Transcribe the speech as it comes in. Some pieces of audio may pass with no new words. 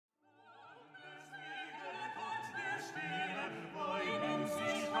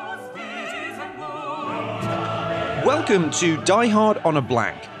Welcome to Die Hard on a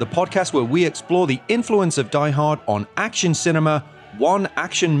Blank, the podcast where we explore the influence of Die Hard on action cinema, one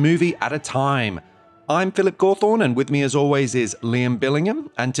action movie at a time. I'm Philip Cawthorne, and with me as always is Liam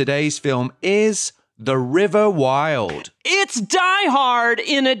Billingham, and today's film is The River Wild. It's Die Hard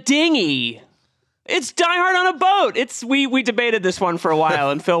in a dinghy. It's Die Hard on a boat. We debated this one for a while,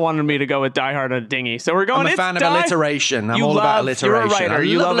 and Phil wanted me to go with Die Hard on a dinghy. So we're going. I'm a fan of alliteration. I'm all about alliteration. You're a writer.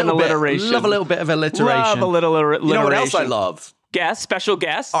 You love an alliteration. Love a little bit of alliteration. Love a little alliteration. You know what else I love? Special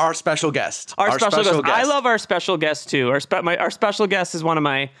guest. Our special guest. Our special guest. I love our special guest too. Our special guest is one of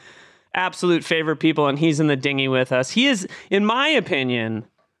my absolute favorite people, and he's in the dinghy with us. He is, in my opinion,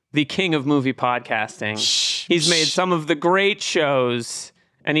 the king of movie podcasting. He's made some of the great shows.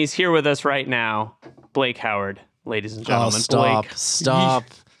 And he's here with us right now, Blake Howard, ladies and gentlemen. Oh, stop. Blake, stop.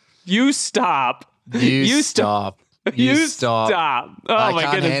 You stop. You stop. You stop. Oh, I my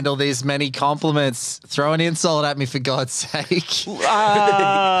can't goodness. handle these many compliments. Throw an insult at me, for God's sake.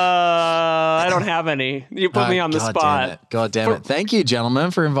 I don't have any. You put me on the spot. God damn it. Thank you,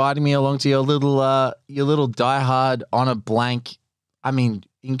 gentlemen, for inviting me along to your little Die Hard on a Blank,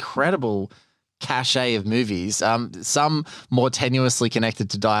 incredible cachet of movies, some more tenuously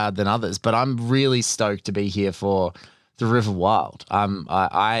connected to Die Hard than others, but I'm really stoked to be here for The River Wild.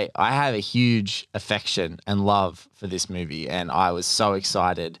 I have a huge affection and love for this movie, and I was so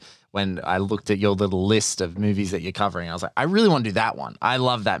excited when I looked at your little list of movies that you're covering. I was like, I really want to do that one. I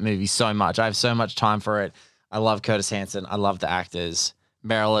love that movie so much. I have so much time for it. I love Curtis Hanson. I love the actors.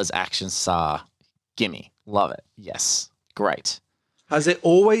 Meryl as action star. Gimme. Love it. Yes. Great. Has it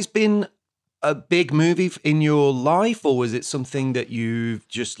always been a big movie in your life, or was it something that you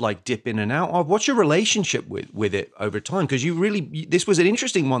just like dip in and out of? What's your relationship with it over time? Because this was an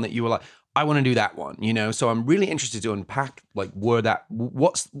interesting one that you were like, I want to do that one, So I'm really interested to unpack why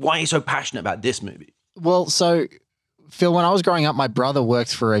you're so passionate about this movie. Well, so Phil, when I was growing up, my brother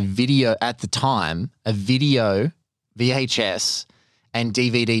worked for a video VHS and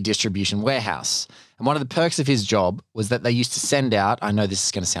DVD distribution warehouse. And one of the perks of his job was that they used to send out, I know this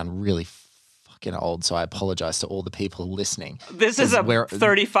is going to sound really old, so I apologize to all the people listening. This is a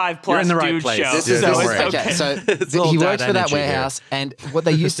 35 plus dude show. So he worked for that warehouse, and what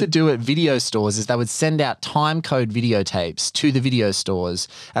they used to do at video stores is they would send out time code videotapes to the video stores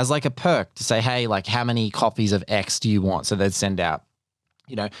as like a perk to say, hey, like how many copies of X do you want? So they'd send out,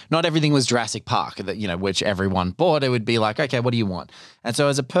 not everything was Jurassic Park, which everyone bought. It would be like, okay, what do you want? And so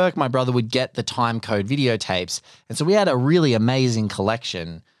as a perk, my brother would get the time code videotapes. And so we had a really amazing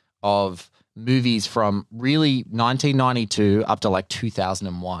collection of movies from really 1992 up to like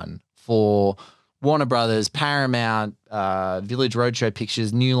 2001 for Warner Brothers, Paramount, Village Roadshow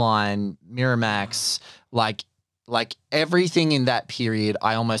Pictures, New Line, Miramax, like everything in that period.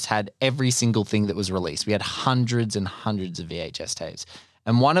 I almost had every single thing that was released. We had hundreds and hundreds of VHS tapes.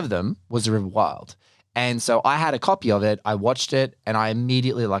 And one of them was The River Wild. And so I had a copy of it. I watched it, and I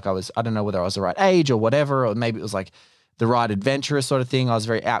immediately, I don't know whether I was the right age or whatever, or maybe it was like the right adventurous sort of thing. I was a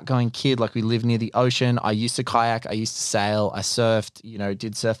very outgoing kid. We lived near the ocean. I used to kayak. I used to sail. I surfed,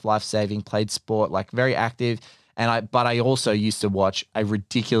 did surf lifesaving, played sport, very active. But I also used to watch a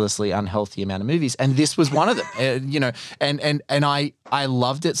ridiculously unhealthy amount of movies. And this was one of them, and I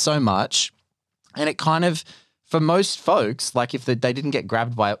loved it so much. And it kind of, for most folks, if they didn't get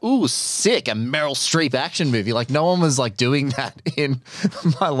grabbed by a Meryl Streep action movie, no one was doing that in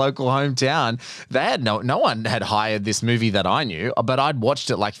my local hometown. They had no one had hired this movie that I knew, but I'd watched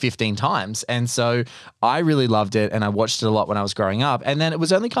it 15 times. And so I really loved it, and I watched it a lot when I was growing up. And then it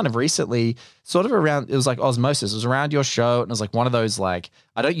was only kind of recently, sort of around, it was like osmosis. It was around your show, and it was one of those, I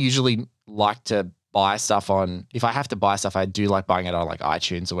don't usually like to buy stuff if I have to buy stuff, I do like buying it on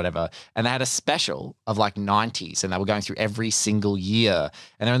iTunes or whatever. And they had a special of 90s, and they were going through every single year,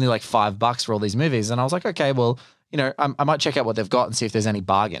 and they're only $5 for all these movies. And I was like, okay, well, I might check out what they've got and see if there's any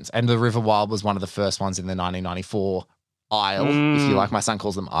bargains. And The River Wild was one of the first ones in the 1994 aisle, if you like. My son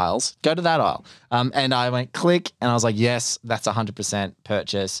calls them aisles. Go to that aisle. And I went click, and I was like, yes, that's 100%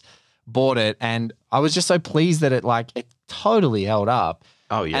 purchase. Bought it, and I was just so pleased that it totally held up.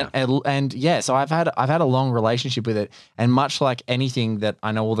 Oh yeah, and yeah. So I've had a long relationship with it, and much like anything that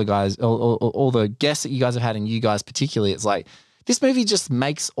I know, all the guys, all the guests that you guys have had, and you guys particularly, it's this movie just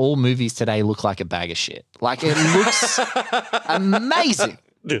makes all movies today look like a bag of shit. It looks amazing.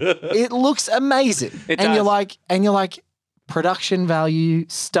 It looks amazing, you're like production value,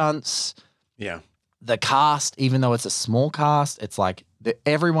 stunts, the cast. Even though it's a small cast, it's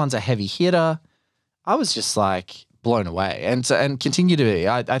everyone's a heavy hitter. I was just blown away, and continue to be.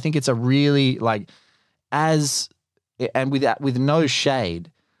 I think it's a really with no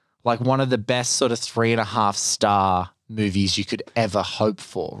shade, like one of the best sort of 3.5-star movies you could ever hope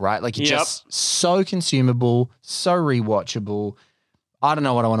for, right? Like, just so consumable, so rewatchable. I don't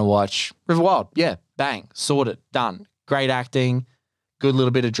know what I want to watch. River Wild, yeah, bang, sorted, done. Great acting, good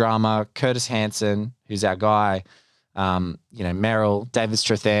little bit of drama. Curtis Hanson, who's our guy, Meryl, David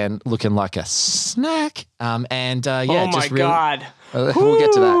Strathairn looking like a snack. Oh my God. We'll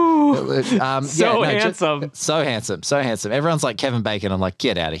get to that. Handsome. So handsome. Everyone's like Kevin Bacon. I'm like,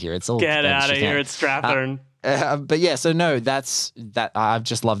 get out of here. It's all get out of here. It's Strathairn. But yeah, so no, that's that. I've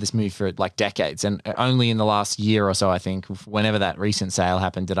just loved this movie for like decades, and only in the last year or so, I think, whenever that recent sale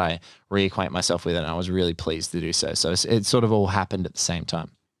happened, did I reacquaint myself with it, and I was really pleased to do so. So it sort of all happened at the same time.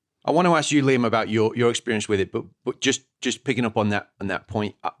 I want to ask you, Liam, about your experience with it, but just picking up on that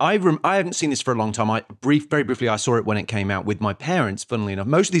point, I haven't seen this for a long time. Very briefly, I saw it when it came out with my parents. Funnily enough,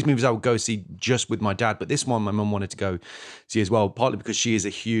 most of these movies I would go see just with my dad, but this one my mum wanted to go see as well, partly because she is a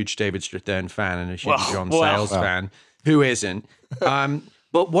huge David Strathairn fan and a huge John Sayles fan. Who isn't? But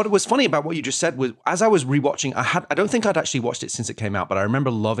what was funny about what you just said was, as I was rewatching, I don't think I'd actually watched it since it came out, but I remember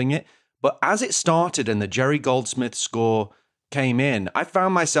loving it. But as it started and the Jerry Goldsmith score came in, I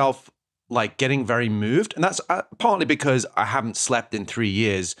found myself like getting very moved, and that's partly because I haven't slept in 3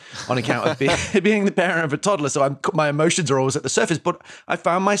 years on account of being the parent of a toddler, so my emotions are always at the surface. But I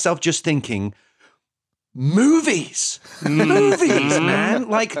found myself just thinking, movies, man,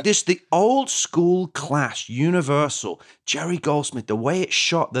 like this, the old school clash, Universal, Jerry Goldsmith, the way it's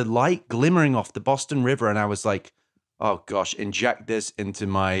shot, the light glimmering off the Boston River, and I was like, oh gosh, inject this into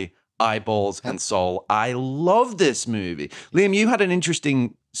my eyeballs and soul. I love this movie. Liam, you had an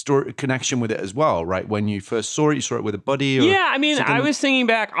interesting story connection with it as well, right? When you first saw it, you saw it with a buddy? Or yeah, I mean, something? I was thinking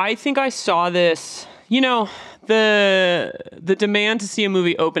back. I think I saw this, the demand to see a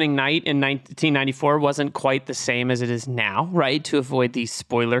movie opening night in 1994 wasn't quite the same as it is now, right? To avoid the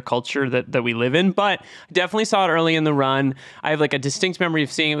spoiler culture that we live in. But I definitely saw it early in the run. I have like a distinct memory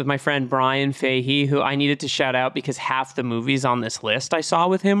of seeing it with my friend Brian Fahey, who I needed to shout out because half the movies on this list I saw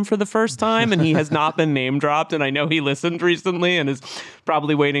with him for the first time, and he has not been name dropped. And I know he listened recently and is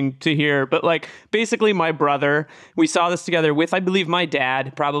probably waiting to hear. But like basically my brother, we saw this together with, I believe, my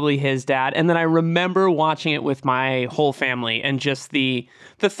dad, probably his dad. And then I remember watching it with my whole family, and just the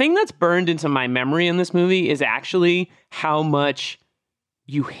thing that's burned into my memory in this movie is actually how much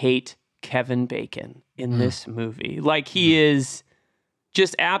you hate Kevin Bacon in this movie. Like, he is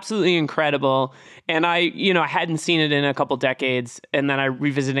just absolutely incredible. And I hadn't seen it in a couple decades, and then I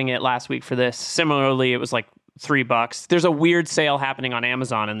revisiting it last week for this. Similarly, it was like $3. There's a weird sale happening on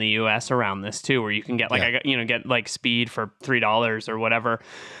Amazon in the US around this too, where you can get like get like Speed for $3 or whatever.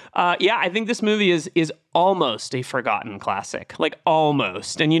 I think this movie is almost a forgotten classic, like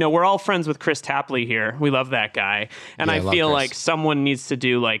almost. And we're all friends with Chris Tapley here. We love that guy, and I feel like someone needs to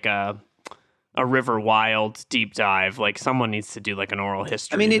do like a River Wild deep dive. Like someone needs to do like an oral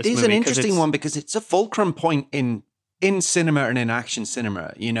history. I mean, it is an interesting one because it's a fulcrum point in cinema and in action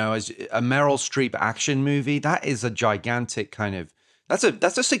cinema, as a Meryl Streep action movie, that is a gigantic kind of, that's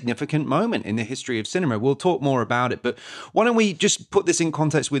a significant moment in the history of cinema. We'll talk more about it, but why don't we just put this in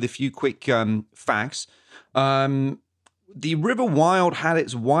context with a few quick facts. The River Wild had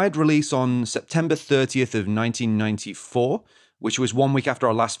its wide release on September 30th of 1994, which was 1 week after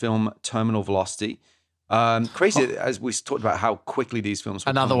our last film, Terminal Velocity. Crazy, as we talked about how quickly these films were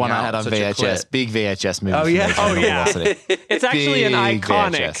Another one I had on VHS, big VHS movie. Oh yeah. It's actually an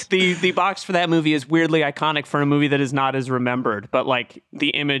iconic. The box for that movie is weirdly iconic for a movie that is not as remembered, but like the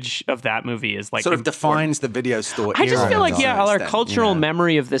image of that movie is like sort of defines the video store. I just feel like our cultural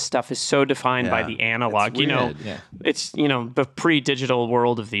memory of this stuff is so defined by the analog. It's the pre-digital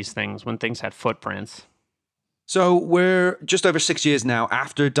world of these things when things had footprints. So we're just over 6 years now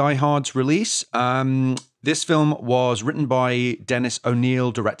after Die Hard's release. This film was written by Dennis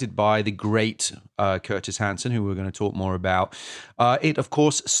O'Neil, directed by the great Curtis Hanson, who we're going to talk more about. It, of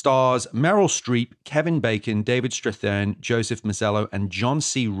course, stars Meryl Streep, Kevin Bacon, David Strathairn, Joseph Mazello, and John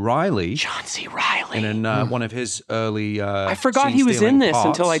C. Reilly. In one of his early I forgot he was in this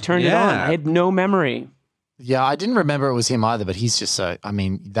parts. Until I turned it on. I had no memory. Yeah, I didn't remember it was him either, but he's just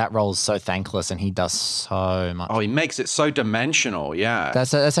that role is so thankless and he does so much. Oh, he makes it so dimensional, yeah.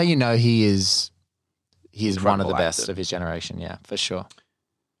 That's how you know he is one of the Incredible best actor. of his generation, yeah, for sure.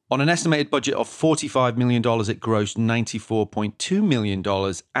 On an estimated budget of $45 million, it grossed $94.2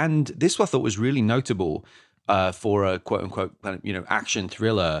 million. And this I thought was really notable for a quote-unquote action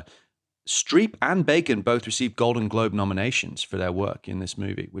thriller. Streep and Bacon both received Golden Globe nominations for their work in this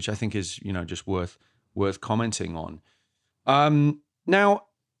movie, which I think is just worth commenting on. Now,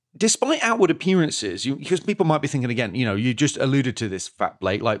 despite outward appearances, because people might be thinking again, you just alluded to this, Fat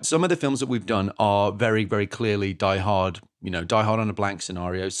Blake, like some of the films that we've done are very, very clearly Die Hard, Die Hard on a blank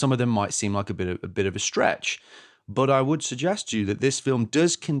scenario. Some of them might seem like a bit of a stretch, but I would suggest to you that this film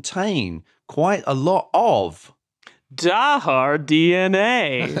does contain quite a lot of Die Hard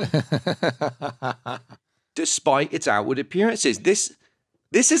DNA. Despite its outward appearances.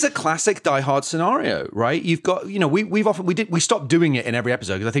 This is a classic Die Hard scenario, right? You've got, we stopped doing it in every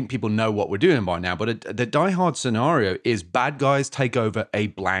episode because I think people know what we're doing by now. But the Die Hard scenario is bad guys take over a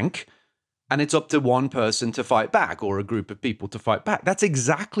blank, and it's up to one person to fight back or a group of people to fight back. That's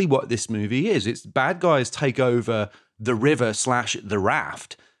exactly what this movie is. It's bad guys take over the river / the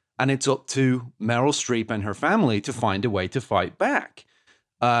raft, and it's up to Meryl Streep and her family to find a way to fight back.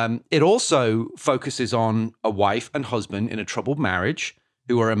 It also focuses on a wife and husband in a troubled marriage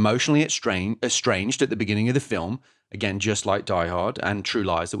who are emotionally estranged at the beginning of the film. Again, just like Die Hard and True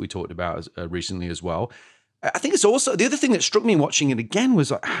Lies that we talked about recently as well. I think it's also, the other thing that struck me watching it again was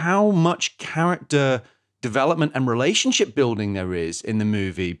like how much character development and relationship building there is in the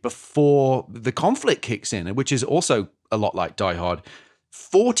movie before the conflict kicks in, which is also a lot like Die Hard.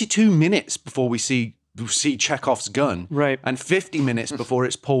 42 minutes before we see Chekhov's gun, right, and 50 minutes before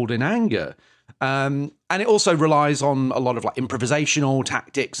it's pulled in anger. And it also relies on a lot of like improvisational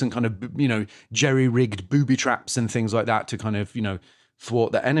tactics and kind of, jerry-rigged booby traps and things like that to kind of,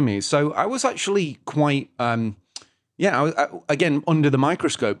 thwart the enemies. So I was actually quite, again, under the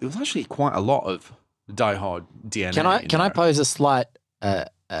microscope, there was actually quite a lot of Die Hard DNA. Can I pose a slight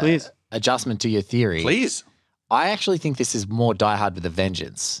please adjustment to your theory? Please. I actually think this is more Die Hard with a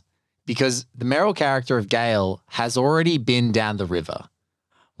vengeance because the Meryl character of Gail has already been down the river.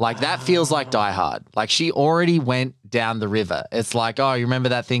 Like, that feels like Die Hard. Like, she already went down the river. It's like, oh, you remember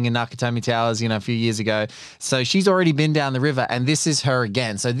that thing in Nakatomi Towers, a few years ago? So she's already been down the river, and this is her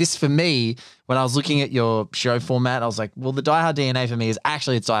again. So this, for me, when I was looking at your show format, I was like, well, the Die Hard DNA for me is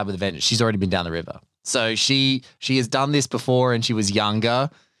actually it's Die Hard with a vengeance. She's already been down the river. So she has done this before, and she was younger.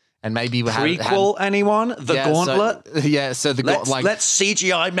 And maybe we prequel anyone? The Gauntlet? So the let's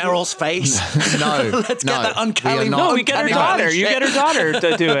CGI Meryl's face. Let's get that uncanny. We get her daughter. You get her daughter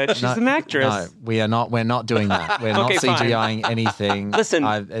to do it. She's an actress. No, we're not doing that. We're not CGIing anything. Listen,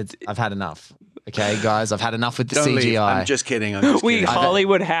 I've had enough. Okay, guys, I've had enough with the Don't CGI. Leave. I'm just kidding. We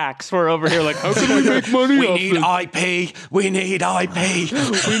Hollywood hacks. We're over here like, how can we make money? We need IP. We need IP.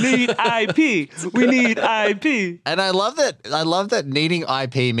 We need IP. We need IP. And I love that needing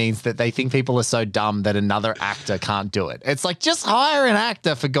IP means that they think people are so dumb that another actor can't do it. It's like, just hire an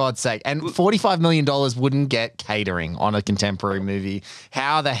actor for God's sake. And $45 million wouldn't get catering on a contemporary movie.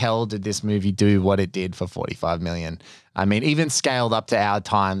 How the hell did this movie do what it did for $45 million? I mean, even scaled up to our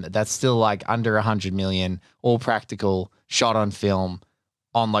time, that's still like under 100 million, all practical, shot on film,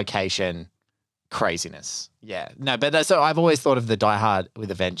 on location, craziness. Yeah. No, but so I've always thought of the Die Hard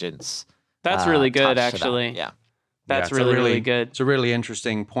with a vengeance. That's really good, actually. Yeah. That's really good. It's a really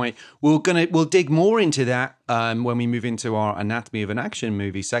interesting point. We'll dig more into that when we move into our Anatomy of an Action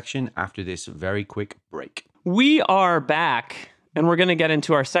Movie section after this very quick break. We are back. And we're going to get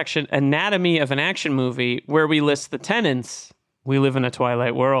into our section, Anatomy of an Action Movie, where we list the tenets we live in a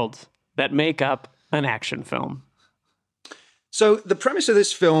twilight world that make up an action film. So the premise of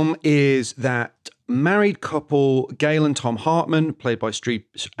this film is that married couple Gail and Tom Hartman, played by Streep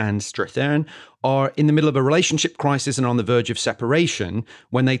and Strathairn, are in the middle of a relationship crisis and on the verge of separation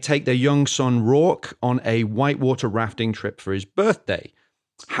when they take their young son Roarke on a whitewater rafting trip for his birthday.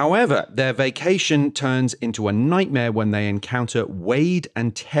 However, their vacation turns into a nightmare when they encounter Wade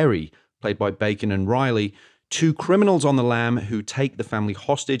and Terry, played by Bacon and Reilly, two criminals on the lam who take the family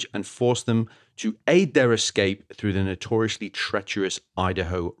hostage and force them to aid their escape through the notoriously treacherous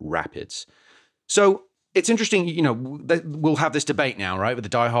Idaho rapids. So it's interesting, we'll have this debate now, right, with the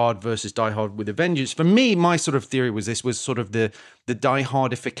Die Hard versus Die Hard with a Vengeance. For me, my sort of theory was this was sort of the Die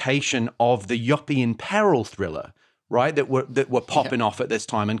Hardification of the yuppie in peril thriller, right, that were popping off at this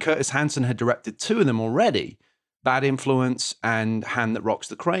time. And Curtis Hanson had directed two of them already, Bad Influence and Hand That Rocks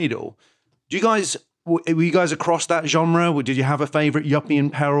the Cradle. Were you guys across that genre? Did you have a favorite yuppie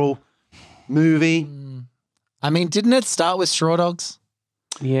in peril movie? I mean, didn't it start with Straw Dogs?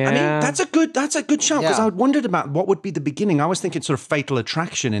 Yeah. I mean, that's a good shout, because I wondered about what would be the beginning. I was thinking sort of Fatal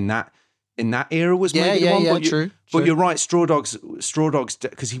Attraction in that era was maybe the one. Yeah, but true. But you're right, Straw Dogs,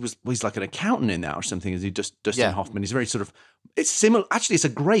 because he's like an accountant in that or something. Is he just Dustin Hoffman? He's very sort of, it's similar. Actually, it's a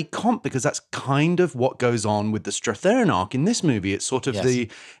great comp because that's kind of what goes on with the Strathairn arc in this movie. It's sort of the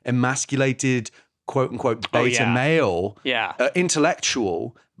emasculated, quote unquote beta male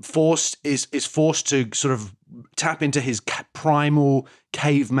intellectual is forced to sort of tap into his primal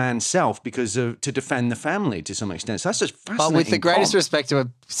caveman self because to defend the family to some extent. So that's just fascinating. But with the greatest respect to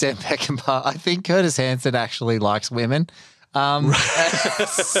Sam Peckinpah, I think Curtis Hanson actually likes women. So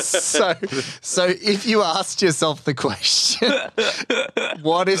if you asked yourself the question,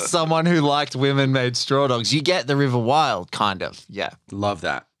 what if someone who liked women made Straw Dogs? You get the River Wild, kind of. Yeah. Love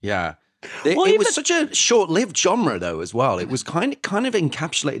that. Yeah. It was such a short-lived genre, though, as well. It was kind of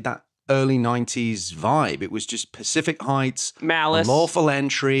encapsulated that early 90s vibe. It was just Pacific Heights, Malice, Lawful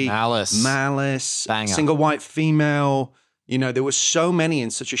Entry, Malice, Banger. Single White Female. You know, there were so many in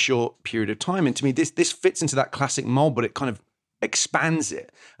such a short period of time. And to me, this fits into that classic mold, but it kind of expands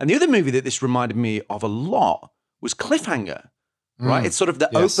it. And the other movie that this reminded me of a lot was Cliffhanger. Right, it's sort of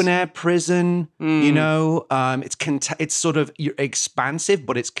the open air prison. You know, it's sort of you're expansive,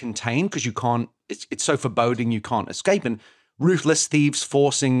 but it's contained because you can't. It's so foreboding you can't escape. And ruthless thieves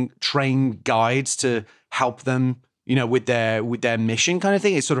forcing trained guides to help them, you know, with their mission kind of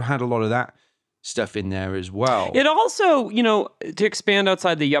thing. It sort of had a lot of that stuff in there as well. It also, you know, to expand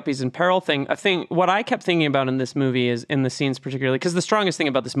outside the yuppies and peril thing, I think what I kept thinking about in this movie is in the scenes particularly, because the strongest thing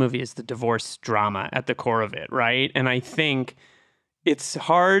about this movie is the divorce drama at the core of it, right? And I think it's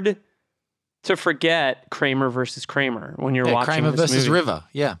hard to forget Kramer versus Kramer when you're watching Kramer this versus movie. River.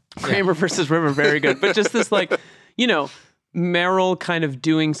 Yeah. Kramer versus River, very good. But just this, like, you know, Meryl kind of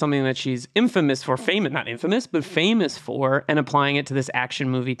doing something that she's famous for, and applying it to this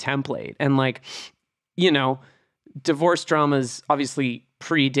action movie template. And like, you know, divorce dramas obviously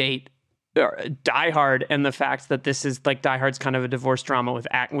predate Die Hard, and the fact that this is like Die Hard's kind of a divorce drama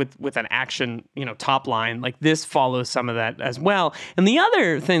with an action, you know, top line. Like this follows some of that as well. And the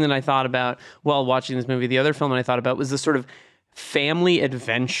other thing that I thought about while watching this movie, the other film that I thought about was this sort of family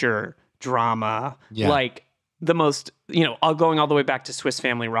adventure drama, like the most, you know, going all the way back to Swiss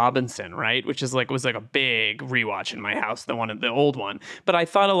Family Robinson, right? Which is was like a big rewatch in my house, the old one. But I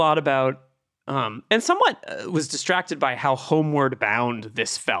thought a lot about. And somewhat was distracted by how homeward bound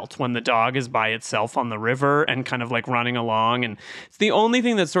this felt when the dog is by itself on the river and kind of like running along. And it's the only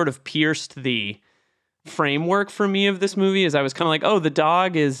thing that sort of pierced the framework for me of this movie is I was kind of like, oh, the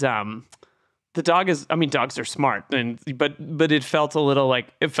dog is, I mean, dogs are smart, but it felt a little like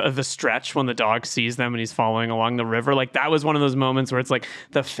of a stretch when the dog sees them and he's following along the river. Like that was one of those moments where it's like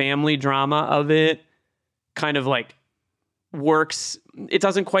the family drama of it kind of like works. It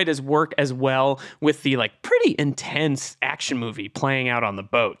doesn't quite work as well with the like pretty intense action movie playing out on the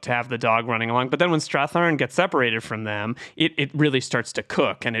boat to have the dog running along. But then when Strathairn gets separated from them, it really starts to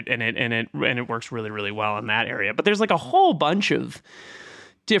cook and it works really, really well in that area. But there's like a whole bunch of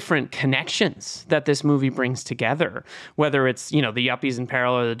different connections that this movie brings together, whether it's, you know, the yuppies in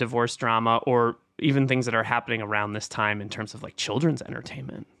peril or the divorce drama, or even things that are happening around this time in terms of like children's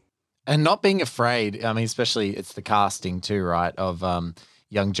entertainment. And not being afraid, I mean, especially it's the casting too, right, of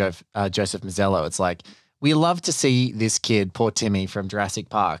young Joseph Mazello. It's like, we love to see this kid, poor Timmy from Jurassic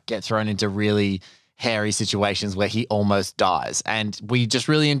Park, get thrown into really hairy situations where he almost dies. And we just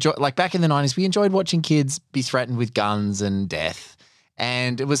really enjoy, like back in the 90s, we enjoyed watching kids be threatened with guns and death.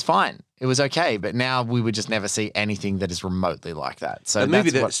 And it was fine. It was okay. But now we would just never see anything that is remotely like that. So the movie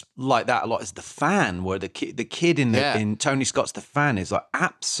that's like that a lot is The Fan, where the kid in Tony Scott's The Fan is like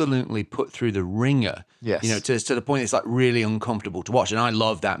absolutely put through the ringer. Yes. You know, to the point it's like really uncomfortable to watch. And I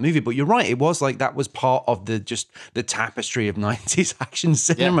love that movie. But you're right, it was like that was part of the tapestry of 90s action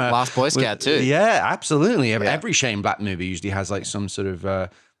cinema. Yeah, Last Boy Scout too. Yeah, absolutely. Every Shane Black movie usually has like some sort of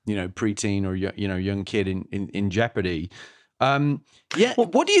preteen or young kid in jeopardy.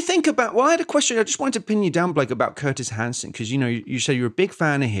 What do you think about? Well, I had a question. I just wanted to pin you down, Blake, about Curtis Hanson, because you said you're a big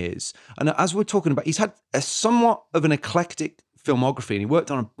fan of his, and as we're talking about, he's had a somewhat of an eclectic filmography, and he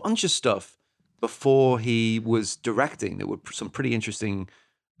worked on a bunch of stuff before he was directing. There were some pretty interesting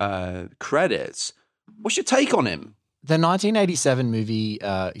credits. What's your take on him? The 1987 movie.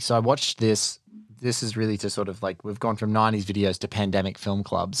 So I watched this. This is really to sort of like, we've gone from 90s videos to pandemic film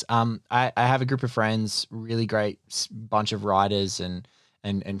clubs. I have a group of friends, really great bunch of writers and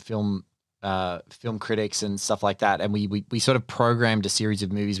film critics and stuff like that. And we sort of programmed a series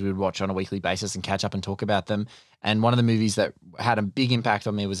of movies we would watch on a weekly basis and catch up and talk about them. And one of the movies that had a big impact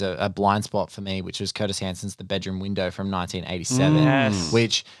on me was a blind spot for me, which was Curtis Hanson's The Bedroom Window from 1987. Yes.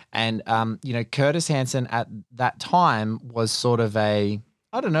 Curtis Hanson at that time was sort of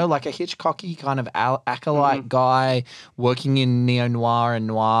like a Hitchcocky kind of acolyte guy working in neo-noir and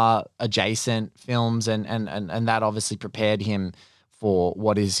noir adjacent films, and that obviously prepared him for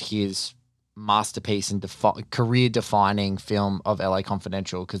what is his masterpiece and career-defining film of LA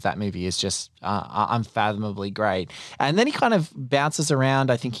Confidential, because that movie is just unfathomably great. And then he kind of bounces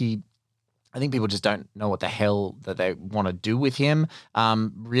around. I think people just don't know what the hell that they want to do with him,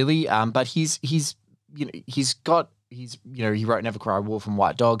 really. But he wrote Never Cry Wolf and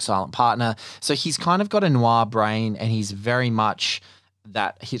White Dog, Silent Partner. So he's kind of got a noir brain, and he's very much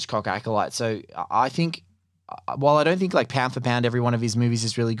that Hitchcock acolyte. So I think, while I don't think like pound for pound every one of his movies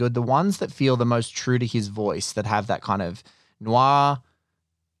is really good, the ones that feel the most true to his voice, that have that kind of noir,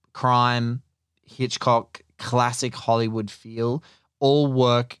 crime, Hitchcock, classic Hollywood feel, all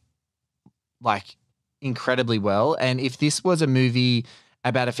work like incredibly well. And if this was a movie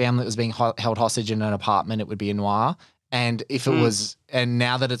about a family that was being held hostage in an apartment, it would be a noir. And if it was, and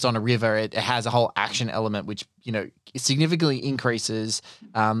now that it's on a river, it has a whole action element, which, significantly increases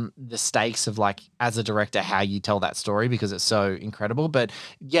the stakes of, like, as a director, how you tell that story, because it's so incredible. But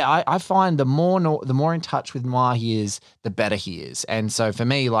yeah, I find the more in touch with noir he is, the better he is. And so for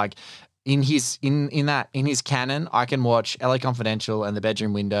me, like, in his canon, I can watch LA Confidential and The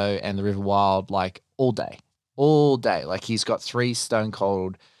Bedroom Window and The River Wild like all day. Like, he's got 3 stone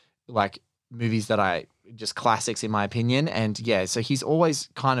cold like movies that I just classics in my opinion. And yeah, so he's always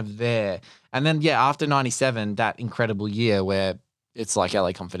kind of there. And then after 97, that incredible year where it's like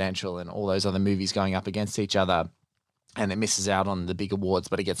LA Confidential and all those other movies going up against each other, and it misses out on the big awards,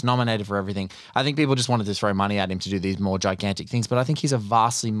 but it gets nominated for everything. I think people just wanted to throw money at him to do these more gigantic things, but I think he's a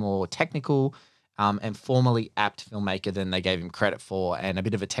vastly more technical and formally apt filmmaker than they gave him credit for, and a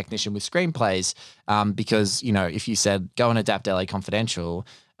bit of a technician with screenplays, because, if you said, go and adapt LA Confidential,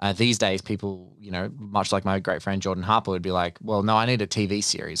 these days people, much like my great friend Jordan Harper would be like, well, no, I need a TV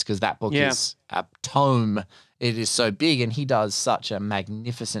series, because that book is a tome. It is so big, and he does such a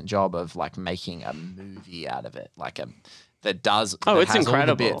magnificent job of like making a movie out of it, it's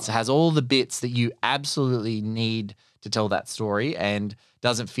incredible. It has all the bits that you absolutely need to tell that story, and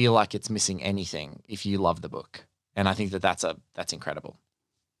doesn't feel like it's missing anything if you love the book. And I think that's incredible.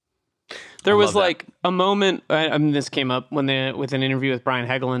 There was like a moment, this came up with an interview with Brian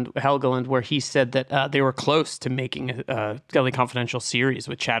Helgeland, where he said that they were close to making a LA Confidential series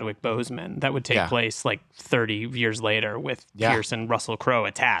with Chadwick Boseman that would take place like 30 years later with Pierce and Russell Crowe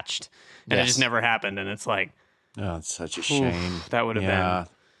attached. And it just never happened. And it's like, oh, it's such a shame. That would have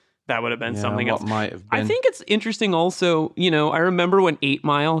been something else. Might have been. I think it's interesting also, I remember when 8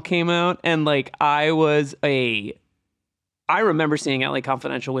 Mile came out, and like I remember seeing LA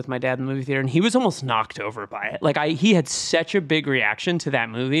Confidential with my dad in the movie theater, and he was almost knocked over by it. Like he had such a big reaction to that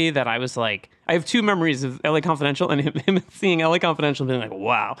movie that I was like, I have 2 memories of LA Confidential and him seeing LA Confidential and being like,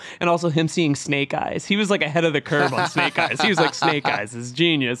 wow. And also him seeing Snake Eyes. He was like ahead of the curve on Snake Eyes. He was like, Snake Eyes is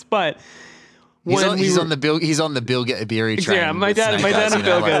genius. But he's on the Bill Iberi train. Yeah, my dad and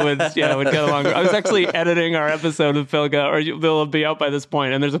Bilga would get along. I was actually editing our episode of Bilga, or they'll be out by this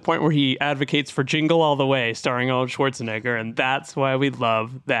point, and there's a point where he advocates for Jingle All the Way, starring Arnold Schwarzenegger, and that's why we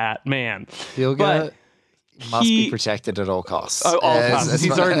love that man. Bilga must be protected at all costs. All costs.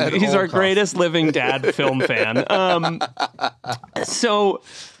 He's our greatest living dad film fan. So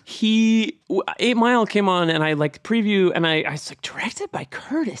 8 Mile came on, and I like preview, and I was like, directed by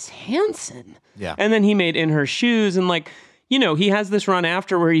Curtis Hanson. Yeah. And then he made In Her Shoes, and like, he has this run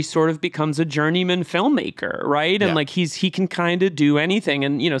after where he sort of becomes a journeyman filmmaker, right? And like he can kind of do anything,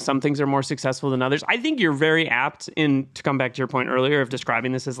 and some things are more successful than others. I think you're very apt to come back to your point earlier of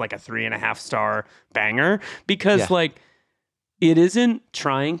describing this as like a 3.5-star banger, because like, it isn't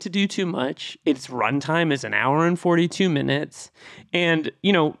trying to do too much. Its runtime is 1 hour and 42 minutes. And,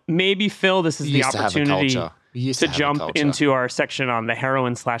 maybe, Phil, this is the opportunity to jump into our section on the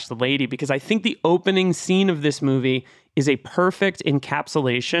heroine / the lady, because I think the opening scene of this movie is a perfect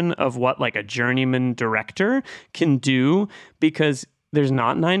encapsulation of what like a journeyman director can do, because there's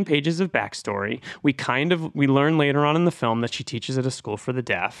not 9 pages of backstory. We learn later on in the film that she teaches at a school for the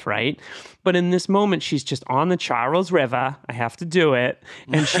deaf, right? But in this moment, she's just on the Charles River. I have to do it.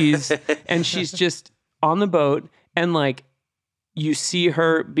 And she's just on the boat, and like, you see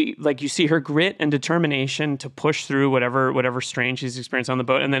her grit and determination to push through whatever strain she's experienced on the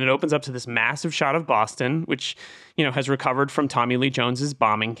boat. And then it opens up to this massive shot of Boston, which, has recovered from Tommy Lee Jones's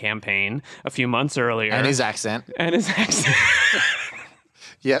bombing campaign a few months earlier. And his accent.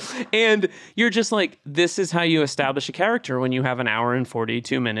 Yep. And you're just like, this is how you establish a character when you have an hour and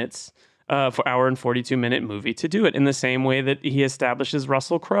 42 minutes, hour and 42 minute movie to do it, in the same way that he establishes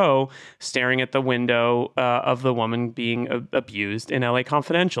Russell Crowe staring at the window of the woman being abused in LA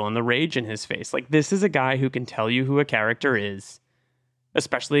Confidential, and the rage in his face. Like, this is a guy who can tell you who a character is,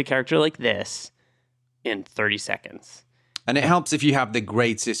 especially a character like this, in 30 seconds. And it helps if you have the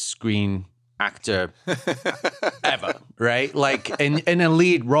greatest screen actor ever, right? Like in a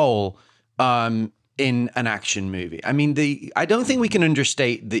lead role in an action movie. I mean, I don't think we can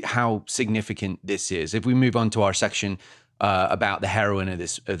understate how significant this is. If we move on to our section about the heroine of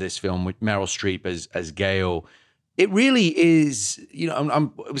this film with Meryl Streep as Gail, it really is. You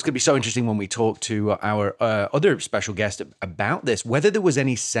know, it was going to be so interesting when we talk to our other special guest about this, whether there was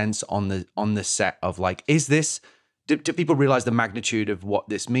any sense on the set of like, is this. Do people realize the magnitude of what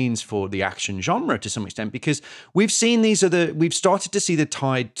this means for the action genre to some extent? Because we've seen we've started to see the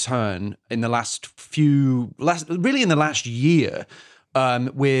tide turn in the really in the last year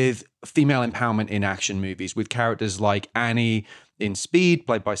with female empowerment in action movies, with characters like Annie in Speed,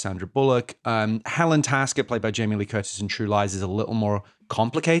 played by Sandra Bullock. Helen Tasker, played by Jamie Lee Curtis in True Lies, is a little more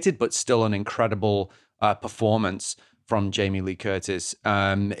complicated, but still an incredible performance from Jamie Lee Curtis,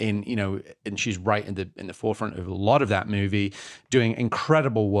 and she's right in the forefront of a lot of that movie, doing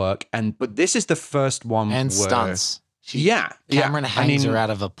incredible work. But this is the first one and stunts. Cameron hangs her out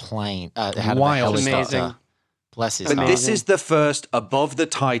of a plane, out of a helicopter. Amazing. Bless his heart. But this amazing. is the first above the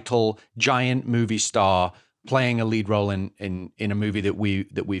title giant movie star playing a lead role in a movie that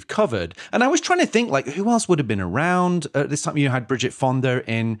we've covered. And I was trying to think, like, who else would have been around at this time? You had Bridget Fonda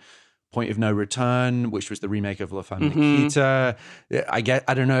in Point of No Return, which was the remake of La Femme Nikita. I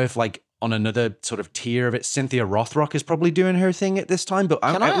don't know if like on another sort of tier of it, Cynthia Rothrock is probably doing her thing at this time. But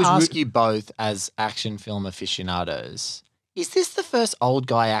can I ask you both, as action film aficionados, is this the first old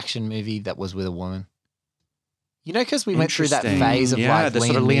guy action movie that was with a woman? You know, because we went through that phase of like the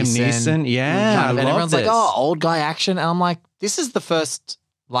sort of Liam Neeson. Yeah, and everyone's like, oh, old guy action. And I'm like, this is the first,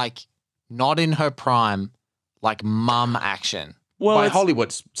 like, not in her prime, like mum action. Well, by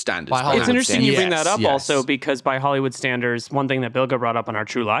Hollywood standards. It's interesting you bring that up also, because by Hollywood standards, one thing that Bilga brought up on our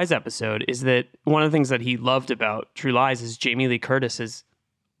True Lies episode is that one of the things that he loved about True Lies is Jamie Lee Curtis is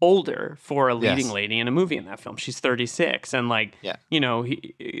older for a leading lady in a movie in that film. She's 36. And like,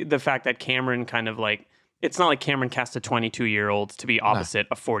 the fact that Cameron kind of like, it's not like Cameron cast a 22-year-old to be opposite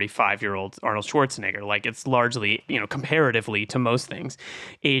a 45-year-old Arnold Schwarzenegger. Like, it's largely, comparatively to most things,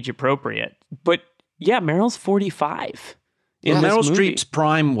 age appropriate. But yeah, Meryl's 45. Meryl Streep's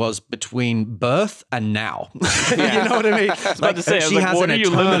prime was between birth and now. You know what I mean? I was about to say, she has what are you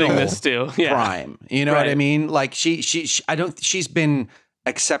limiting this to? Prime. You know what I mean? Like she's been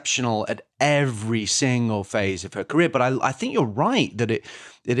exceptional at every single phase of her career. But I think you're right that it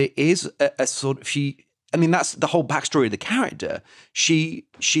is a sort of that's the whole backstory of the character. She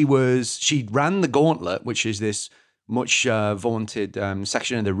ran the gauntlet, which is this much vaunted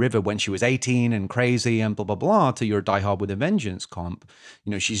section of the river when she was 18 and crazy and blah, blah, blah, to your Die Hard with a Vengeance comp.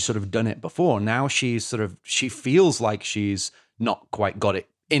 She's sort of done it before. Now she feels like she's not quite got it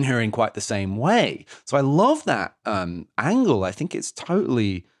in her in quite the same way. So I love that angle. I think it's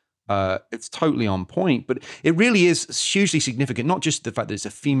totally on point, but it really is hugely significant. Not just the fact that it's a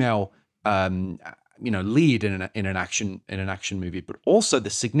female lead in an action movie, but also the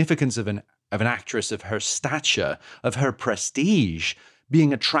significance of an actress of her stature, of her prestige,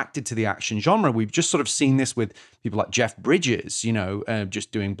 being attracted to the action genre. We've just sort of seen this with people like Jeff Bridges,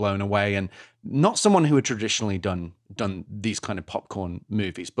 just doing Blown Away, and not someone who had traditionally done these kind of popcorn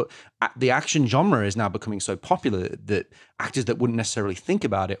movies. But the action genre is now becoming so popular that actors that wouldn't necessarily think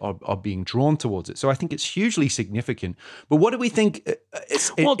about it are being drawn towards it. So I think it's hugely significant. But what do we think?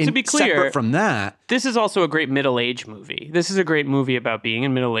 To be clear, separate from that, this is also a great middle-age movie. This is a great movie about being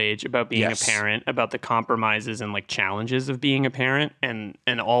in middle age, about being a parent, about the compromises and like challenges of being a parent, and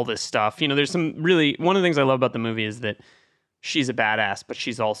all this stuff. There's some really, one of the things I love about the movie is that she's a badass, but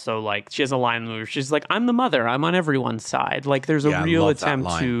she's also like, she has a line in the movie where she's like, I'm the mother, I'm on everyone's side. Like, there's a real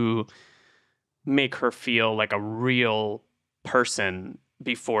attempt to make her feel like a real person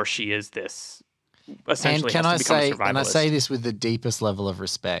before she is this essentially and has to become a survivalist. And I say this with the deepest level of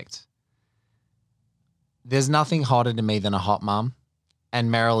respect, there's nothing hotter to me than a hot mum, and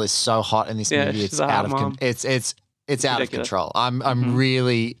Meryl is so hot in this movie. It's out of it's out of control. I'm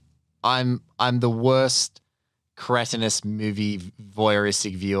really the worst cretinous movie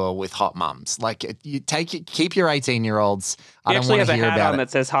voyeuristic viewer with hot mums. Like, you keep your 18-year-olds. I don't want to hear about it. He actually has a hat on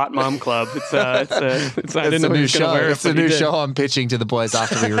that says Hot Mom Club. It's I didn't know a new show. It's a new show I'm pitching to the boys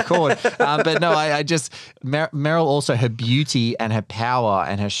after we record. But no, I just Meryl also, her beauty and her power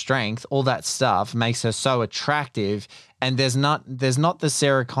and her strength, all that stuff makes her so attractive. And there's not the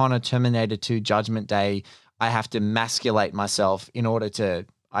Sarah Connor Terminator 2 Judgment Day, I have to masculate myself in order to,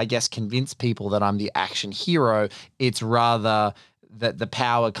 I guess, convince people that I'm the action hero. It's rather that the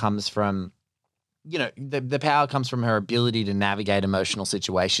power comes from, the power comes from her ability to navigate emotional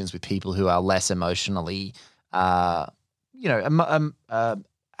situations with people who are less emotionally,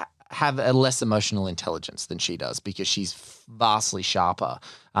 have a less emotional intelligence than she does because she's vastly sharper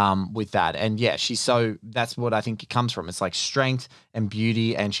with that. And yeah, that's what I think it comes from. It's like strength and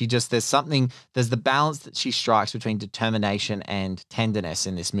beauty. And there's the balance that she strikes between determination and tenderness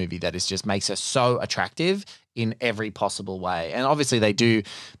in this movie that just makes her so attractive in every possible way. And obviously they do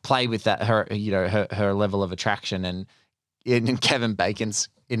play with that, her level of attraction and in Kevin Bacon's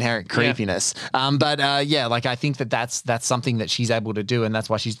inherent creepiness. Yeah. Like I think that's something that she's able to do, and that's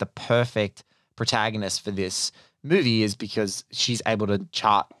why she's the perfect protagonist for this movie, is because she's able to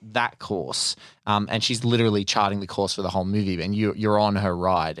chart that course, and she's literally charting the course for the whole movie, and you're on her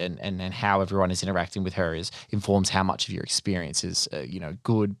ride, and how everyone is interacting with her informs how much of your experience is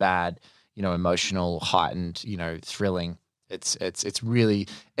good, bad, emotional, heightened, thrilling. It's really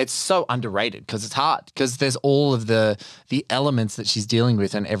so underrated because it's hard, because there's all of the elements that she's dealing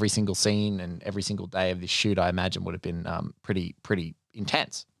with in every single scene and every single day of this shoot. I imagine would have been pretty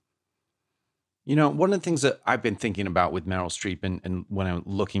intense. One of the things that I've been thinking about with Meryl Streep and when I'm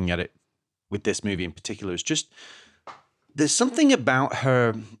looking at it with this movie in particular is just there's something about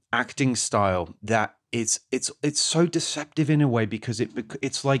her acting style that it's so deceptive in a way, because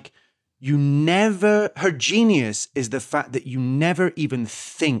it's like her genius is the fact that you never even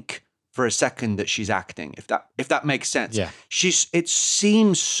think for a second that she's acting, if that makes sense. Yeah. It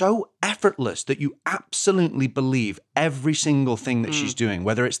seems so effortless that you absolutely believe every single thing that she's doing,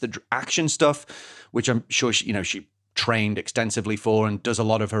 whether it's the action stuff, which I'm sure she trained extensively for and does a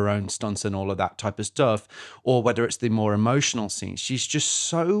lot of her own stunts and all of that type of stuff, or whether it's the more emotional scenes. She's just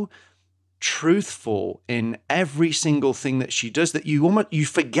so truthful in every single thing that she does that you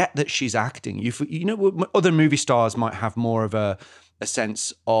forget that she's acting. Other movie stars might have more of a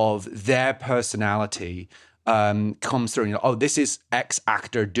sense of their personality comes through. This is X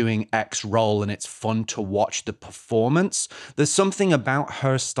actor doing X role, and it's fun to watch the performance. There's something about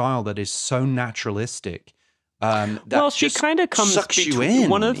her style that is so naturalistic. She kind of comes sucks you in.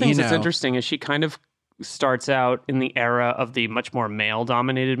 One of the things that's interesting is she kind of starts out in the era of the much more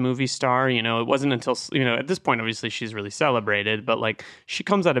male-dominated movie star. It wasn't until, at this point, obviously, she's really celebrated, but like she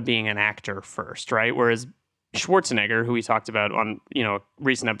comes out of being an actor first, right? Whereas Schwarzenegger, who we talked about on, a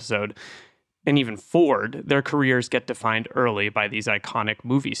recent episode, and even Ford, their careers get defined early by these iconic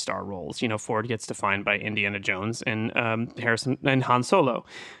movie star roles. Ford gets defined by Indiana Jones and Harrison and Han Solo.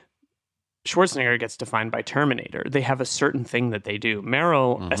 Schwarzenegger gets defined by Terminator. They have a certain thing that they do.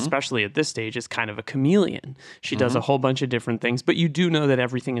 Meryl, especially at this stage, is kind of a chameleon. She does a whole bunch of different things, but you do know that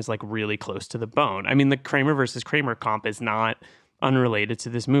everything is like really close to the bone. I mean, the Kramer versus Kramer comp is not unrelated to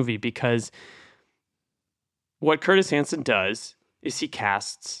this movie, because what Curtis Hanson does is he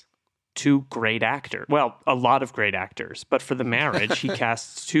casts two great actors. Well, a lot of great actors, but for the marriage, he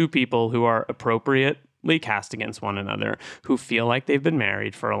casts two people who are appropriately cast against one another, who feel like they've been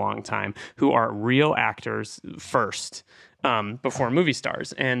married for a long time, who are real actors first, before movie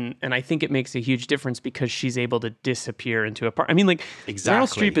stars. And I think it makes a huge difference because she's able to disappear into a part. I mean, like,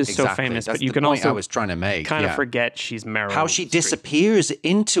 Meryl Streep is so famous, That's but you the can point also I was trying to make. kind of forget she's Meryl How she Streep. disappears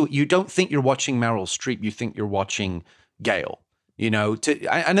into it. You don't think you're watching Meryl Streep. You think you're watching Gail.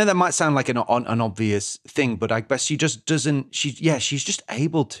 I know that might sound like an obvious thing, but I guess she just doesn't. She's just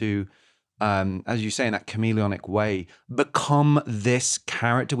able to, as you say, in that chameleonic way, become this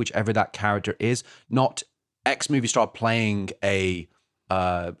character, whichever that character is, not ex-movie star playing a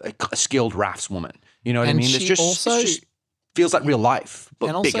skilled raftswoman. You know what I mean? It just feels like real life, but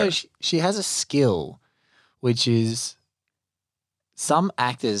and also bigger. She has a skill, which is some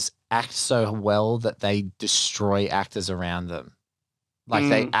actors act so well that they destroy actors around them. Like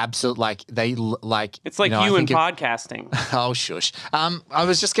they absolutely It's like you in podcasting. Oh shush. I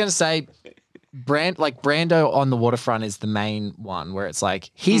was just gonna say, Brando on the Waterfront is the main one where it's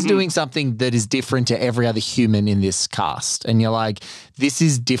like he's doing something that is different to every other human in this cast, and you're like, this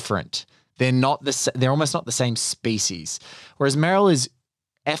is different. They're almost not the same species. Whereas Meryl is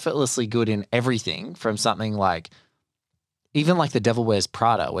effortlessly good in everything, from something like, even like The Devil Wears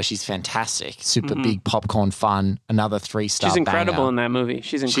Prada, where she's fantastic, super big popcorn fun, another 3-star She's incredible banger. in that movie.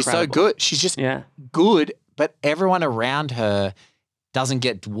 She's incredible. She's so good. She's just good, but everyone around her doesn't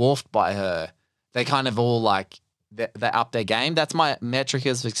get dwarfed by her. They kind of all they up their game. That's my metric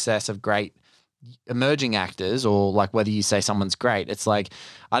of success of great emerging actors, or like whether you say someone's great. It's like,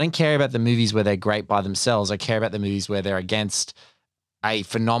 I don't care about the movies where they're great by themselves. I care about the movies where they're against a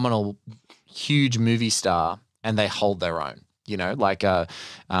phenomenal, huge movie star and they hold their own,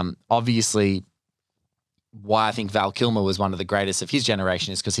 obviously why I think Val Kilmer was one of the greatest of his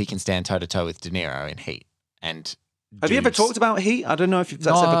generation is because he can stand toe to toe with De Niro in Heat. And Have you ever talked about Heat? I don't know if that's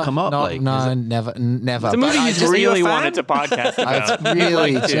ever come up. Never. It's a movie you really wanted to podcast about. I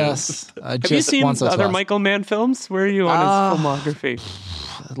really just. Have you seen other Michael Mann films? Where are you on his filmography?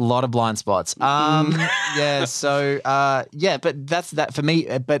 A lot of blind spots. Yeah. So but that's that for me.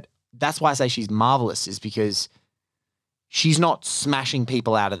 But that's why I say she's marvelous, is because she's not smashing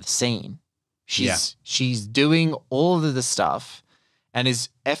people out of the scene. She's doing all of the stuff and is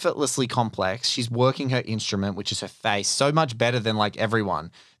effortlessly complex. She's working her instrument, which is her face, so much better than like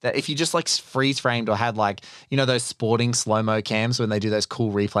everyone. That if you just like freeze framed or had like, you know, those sporting slow-mo cams when they do those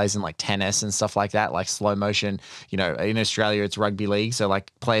cool replays in like tennis and stuff like that, like slow motion, you know, in Australia it's rugby league. So like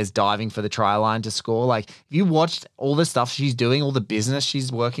players diving for the try line to score. Like if you watched all the stuff she's doing, all the business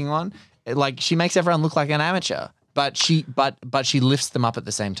she's working on, like she makes everyone look like an amateur. But she lifts them up at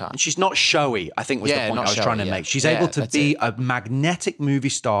the same time. And she's not showy, I think was the point I was trying to make. She's able to be a magnetic movie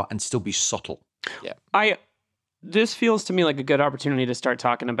star and still be subtle. Yeah. This feels to me like a good opportunity to start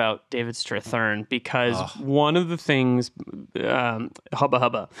talking about David Strathairn, because one of the things,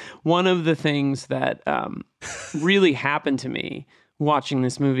 one of the things that really happened to me watching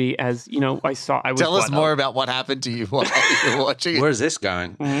this movie, as you know, Tell us more about what happened to you while you were watching it. Where's this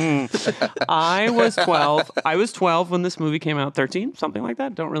going? I was 12. I was 12 when this movie came out. 13, something like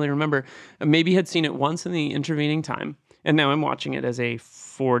that. Don't really remember. Maybe had seen it once in the intervening time, and now I'm watching it as a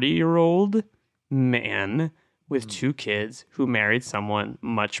 40-year-old man with 2 kids who married someone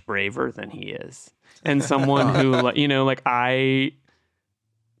much braver than he is, and someone who, you know, like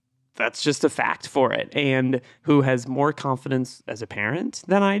that's just a fact for it, and who has more confidence as a parent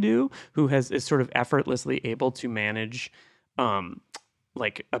than I do, who is sort of effortlessly able to manage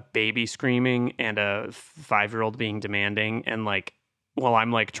like a baby screaming and a 5-year-old being demanding, and like while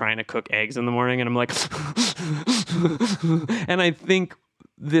I'm like trying to cook eggs in the morning and I'm like and I think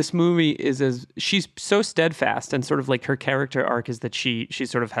this movie she's so steadfast, and sort of like her character arc is that she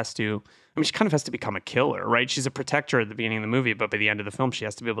sort of has to, I mean, she kind of has to become a killer, right? She's a protector at the beginning of the movie, but by the end of the film, she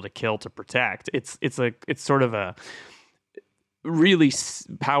has to be able to kill to protect. It's sort of a really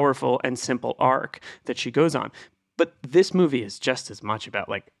powerful and simple arc that she goes on. But this movie is just as much about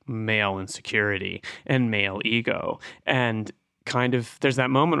like male insecurity and male ego, and kind of there's that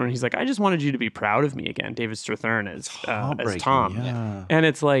moment when he's like, I just wanted you to be proud of me again. David Strathairn as Tom. Yeah. And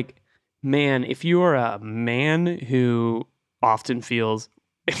it's like, man, if you are a man who often feels,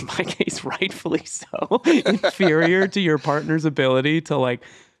 in my case, rightfully so, inferior to your partner's ability to like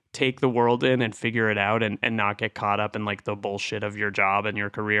take the world in and figure it out and not get caught up in like the bullshit of your job and your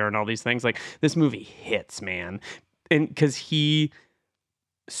career and all these things, like this movie hits, man. And because he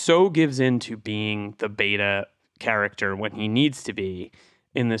so gives into being the beta character when he needs to be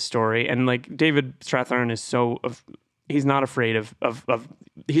in this story. And like David Strathairn is he's not afraid of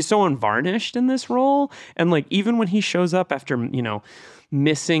he's so unvarnished in this role. And like even when he shows up after, you know,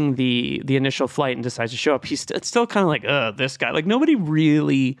 missing the initial flight and decides to show up, it's still kind of like, this guy, like nobody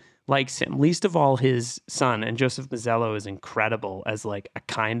really likes him, least of all his son. And Joseph Mazello is incredible as like a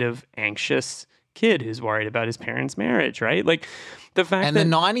kind of anxious kid who's worried about his parents' marriage, right? Like the fact the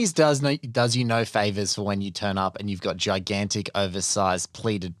 90s does you no favors for when you turn up and you've got gigantic oversized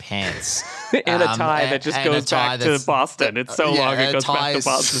pleated pants and a tie that just goes back to Boston. It's so long it goes back to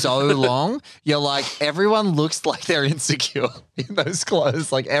Boston. So long. You're like, everyone looks like they're insecure in those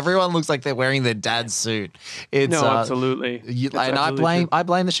clothes. Like everyone looks like they're wearing their dad's suit. Absolutely. I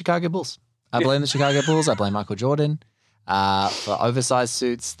blame the Chicago Bulls. I blame the Chicago Bulls. I blame Michael Jordan. For oversized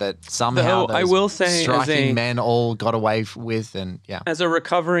suits that somehow I will say, striking men all got away with, and as a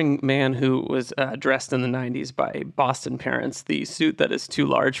recovering man who was dressed in the 90s by Boston parents, the suit that is too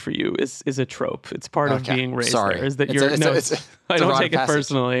large for you is a trope. It's part of being raised there. Is that I don't take it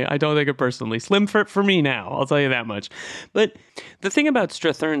personally. I don't take it personally. Slim fit for me now. I'll tell you that much. But the thing about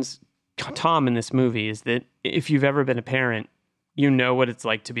Strathairn's Tom in this movie is that if you've ever been a parent, you know what it's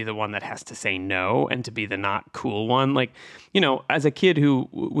like to be the one that has to say no and to be the not cool one. Like, you know, as a kid who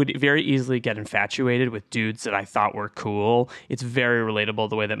would very easily get infatuated with dudes that I thought were cool, it's very relatable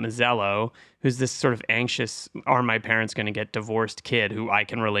the way that Mazello, who's this sort of anxious, are my parents going to get divorced kid who I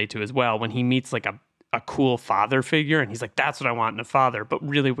can relate to as well, when he meets like a cool father figure and he's like, that's what I want in a father. But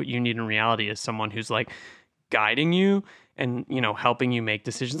really what you need in reality is someone who's like guiding you and, you know, helping you make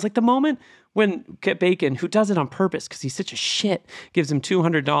decisions. Like the moment when Kit Bacon, who does it on purpose because he's such a shit, gives him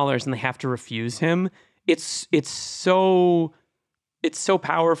 $200 and they have to refuse him. It's so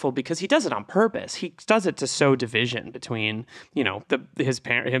powerful because he does it on purpose. He does it to sow division between, you know,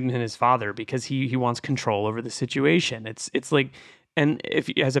 him and his father, because he wants control over the situation. It's like And if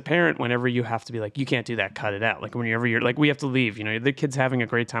as a parent, whenever you have to be like, you can't do that, cut it out. Like whenever you're like, we have to leave, you know, the kid's having a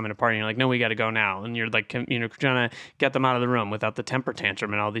great time at a party. And you're like, no, we got to go now. And you're like, you know, trying to get them out of the room without the temper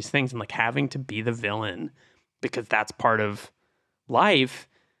tantrum and all these things. And like having to be the villain because that's part of life.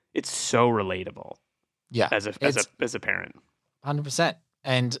 It's so relatable. Yeah. As a parent. 100%.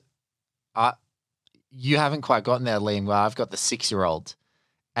 And you haven't quite gotten there, Liam, where I've got the 6-year-old.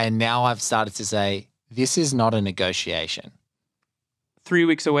 And now I've started to say, this is not a negotiation. 3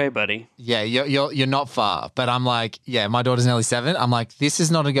 weeks away, buddy. Yeah, you're not far. But I'm like, yeah, my daughter's nearly 7. I'm like, this is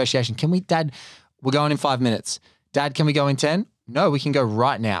not a negotiation. Can we, Dad, we're going in 5 minutes. Dad, can we go in 10? No, we can go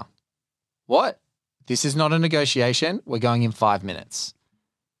right now. What? This is not a negotiation. We're going in 5 minutes.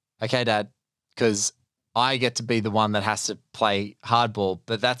 Okay, Dad, because I get to be the one that has to play hardball,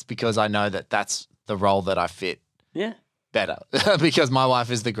 but that's because I know that that's the role that I fit better because my wife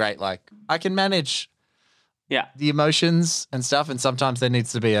is the great, like, I can manage the emotions and stuff. And sometimes there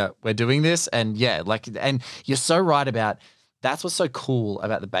needs to be we're doing this. And and you're so right about, that's what's so cool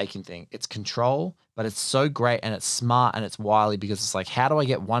about the baking thing. It's control, but it's so great and it's smart and it's wily because it's like, how do I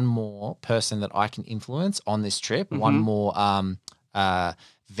get one more person that I can influence on this trip? Mm-hmm. One more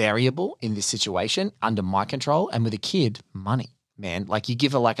variable in this situation under my control. And with a kid, money. Man, like you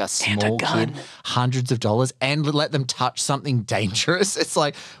give her like a small kid hundreds of dollars and let them touch something dangerous. It's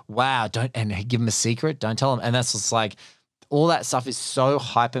like, wow, and give them a secret, don't tell them. And that's just like, all that stuff is so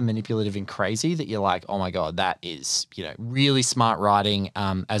hyper manipulative and crazy that you're like, oh my God, that is, you know, really smart writing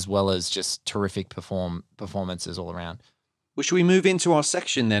as well as just terrific performances all around. Well, should we move into our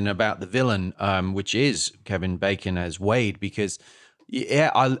section then about the villain, which is Kevin Bacon as Wade? Because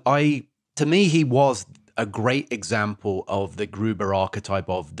I to me, he was a great example of the Gruber archetype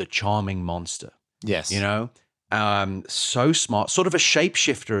of the charming monster. Yes. You know, so smart, sort of a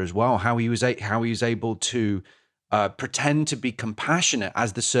shapeshifter as well, how he was able to pretend to be compassionate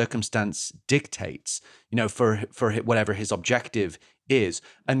as the circumstance dictates, you know, for whatever his objective is.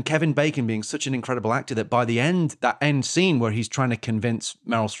 And Kevin Bacon being such an incredible actor that by the end, that end scene where he's trying to convince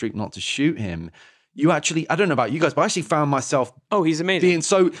Meryl Streep not to shoot him, you actually, I don't know about you guys, but I actually found myself he's amazing, being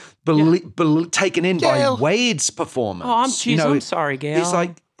so taken in Gail. by Wade's performance. I'm sorry, Gail. It's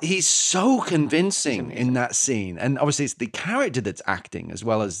like, he's so convincing in that scene. And obviously it's the character that's acting as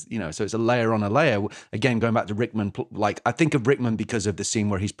well as, you know, so it's a layer on a layer. Again, going back to Rickman, like I think of Rickman because of the scene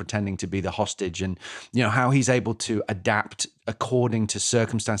where he's pretending to be the hostage and, you know, how he's able to adapt according to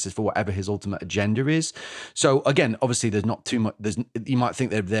circumstances for whatever his ultimate agenda is. So again, obviously there's not too much, you might think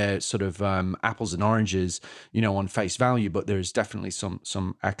they're sort of apples and oranges, you know, on face value, but there's definitely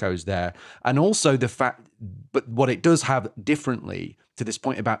some echoes there. And also the fact, but what it does have differently to this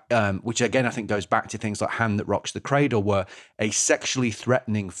point about, which again, I think goes back to things like Hand That Rocks the Cradle, where a sexually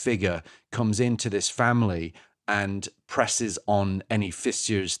threatening figure comes into this family and presses on any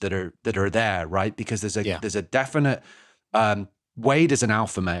fissures that are there, right? Because there's a definite, Wade is an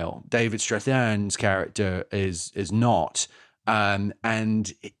alpha male. David Strathairn's character is not.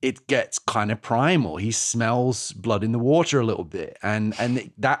 And it gets kind of primal. He smells blood in the water a little bit. And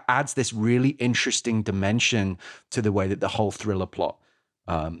that adds this really interesting dimension to the way that the whole thriller plot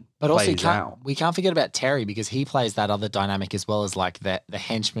but also we can't forget about Terry because he plays that other dynamic as well as like the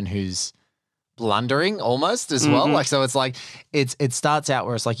henchman who's blundering almost as well. Like, so it's like, it starts out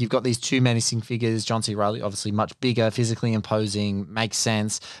where it's like, you've got these two menacing figures, John C. Reilly, obviously much bigger, physically imposing, makes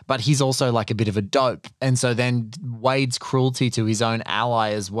sense, but he's also like a bit of a dope. And so then Wade's cruelty to his own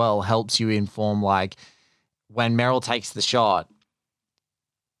ally as well helps you inform, like, when Meryl takes the shot,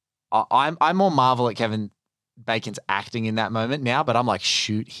 I more marvel at Kevin Bacon's acting in that moment now, but I'm like,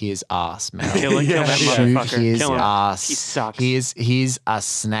 shoot his ass, man. Kill that motherfucker. Shoot his ass. He sucks. He's a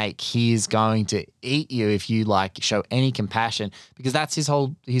snake. He is going to eat you if you like show any compassion, because that's his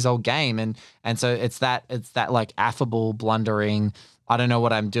whole game. And so it's that like affable, blundering, I don't know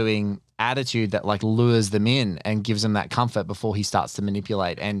what I'm doing attitude that like lures them in and gives them that comfort before he starts to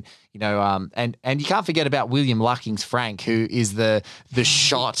manipulate. And you know, and you can't forget about William Lucking's Frank, who is the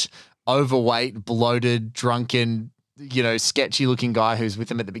shot, overweight, bloated, drunken, you know, sketchy looking guy who's with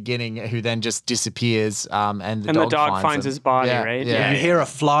him at the beginning, who then just disappears. And the dog finds his body, right? Yeah. You hear a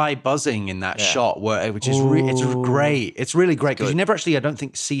fly buzzing in that shot, which is it's great. It's really great because you never actually, I don't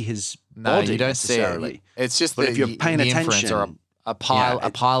think, see his body. You don't necessarily. See it. It's just but if you're paying attention, or a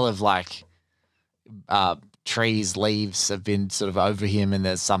pile of like trees, leaves have been sort of over him, and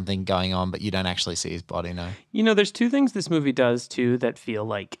there's something going on, but you don't actually see his body. No. You know, there's two things this movie does too that feel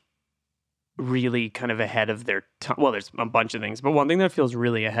like really kind of ahead of their time. Well, there's a bunch of things, but one thing that feels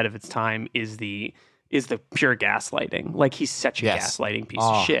really ahead of its time is the is the pure gaslighting. Like he's such a gaslighting piece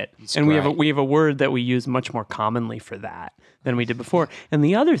of shit. And great. we have a word that we use much more commonly for that than we did before. And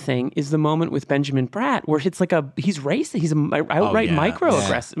the other thing is the moment with Benjamin Bratt where it's like he's racist. He's an outright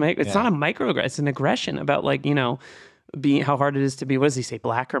microaggressive. It's not a microaggressive. It's an aggression about like, you know, being how hard it is to be, what does he say,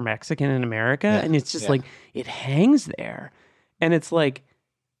 black or Mexican in America? And it's just like, it hangs there. And it's like,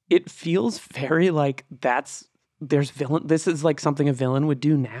 it feels very like this is like something a villain would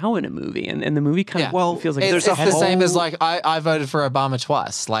do now in a movie. And the movie kind of feels like it's the same as like, I voted for Obama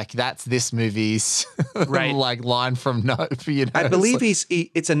twice. Like that's this movie's like line from you know. I believe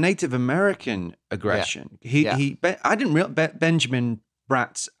it's a Native American aggression. I didn't realize Benjamin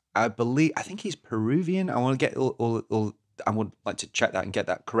Bratt's, I think he's Peruvian. I want to get I would like to check that and get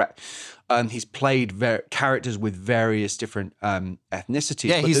that correct. He's played characters with various different ethnicities.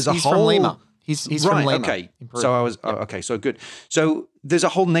 Yeah, he's from Lima. He's from Lima. Okay. So I was okay. So good. So there's a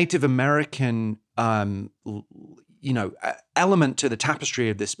whole Native American, element to the tapestry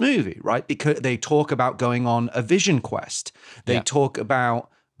of this movie, right? Because they talk about going on a vision quest. They talk about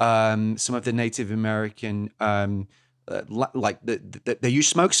some of the Native American, they use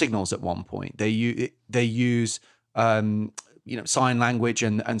smoke signals at one point. They use sign language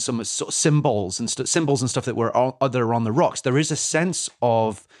and some sort of symbols and stuff that were on the rocks. There is a sense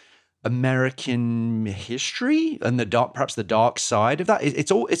of American history and perhaps the dark side of that.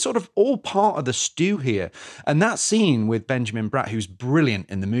 It's sort of all part of the stew here. And that scene with Benjamin Bratt, who's brilliant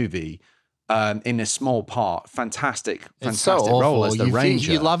in the movie, in a small part, fantastic role as the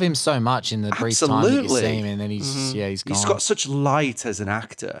Ranger. You love him so much in the brief time that you see him, and then he's gone. He's got such light as an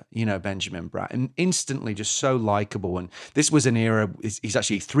actor, Benjamin Bratt, and instantly just so likable. And this was an era. He's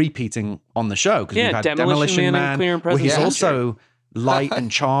actually three-peating on the show because we've had Demolition Man, and Clear and where Present he's Danger. also light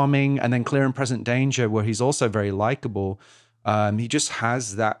and charming, and then Clear and Present Danger, where he's also very likable. He just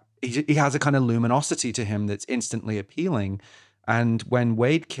has that. He has a kind of luminosity to him that's instantly appealing. And when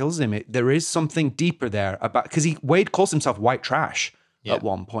Wade kills him, there is something deeper there about, because Wade calls himself white trash at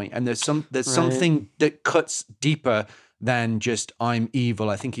one point, and there's something that cuts deeper than just I'm evil.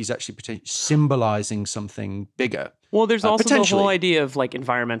 I think he's actually potentially symbolizing something bigger. Well, there's also the whole idea of like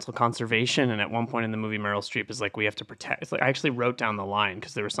environmental conservation, and at one point in the movie, Meryl Streep is like, we have to protect. It's like, I actually wrote down the line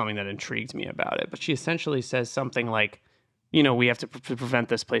because there was something that intrigued me about it, but she essentially says something like, we have to prevent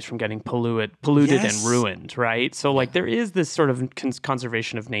this place from getting polluted and ruined, right? So like there is this sort of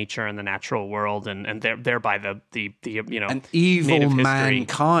conservation of nature and the natural world, and thereby the an evil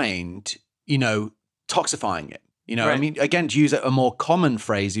mankind, toxifying it. Right. I mean, again, to use a more common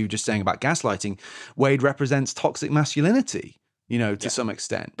phrase you were just saying about gaslighting, Wade represents toxic masculinity, to some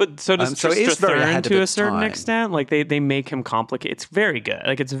extent. But so does Strathairn to a certain extent. Like they make him complicate. It's very good.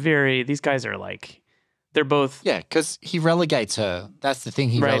 Like these guys are like. They're both... Yeah, because he relegates her. That's the thing.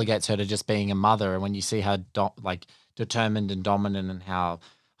 He relegates her to just being a mother. And when you see how determined and dominant and how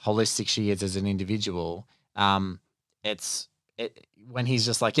holistic she is as an individual, when he's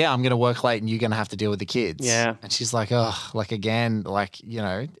just like, yeah, I'm going to work late and you're going to have to deal with the kids. Yeah. And she's like, oh, like again, like,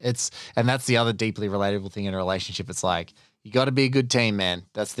 and that's the other deeply relatable thing in a relationship. It's like, you got to be a good team, man.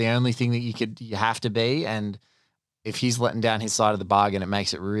 That's the only thing that you have to be. And if he's letting down his side of the bargain, it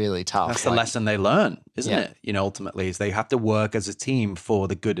makes it really tough. That's the lesson they learn, isn't it? Ultimately, is they have to work as a team for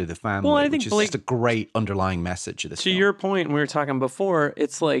the good of the family, well, I think, which is just a great underlying message of this film. Your point, we were talking before,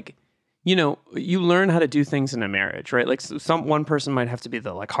 it's like, you learn how to do things in a marriage, right? Like one person might have to be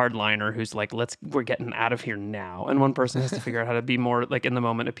the like hardliner who's like, we're getting out of here now. And one person has to figure out how to be more like in the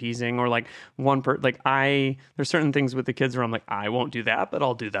moment appeasing, or like there's certain things with the kids where I'm like, I won't do that, but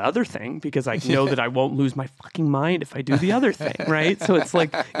I'll do the other thing because I know that I won't lose my fucking mind if I do the other thing, right? So it's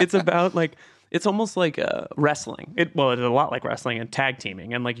like, it's about like, it's almost like wrestling. It's a lot like wrestling and tag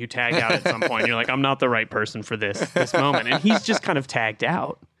teaming. And like you tag out at some point, you're like, I'm not the right person for this moment. And he's just kind of tagged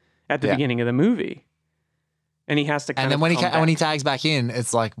out at the beginning of the movie, and he has to. And then when he tags back in,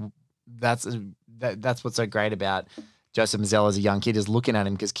 it's like that's what's so great about Joseph Mazello as a young kid, is looking at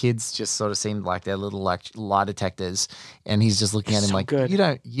him, because kids just sort of seem like they're little like lie detectors, and he's just looking at him so like good. You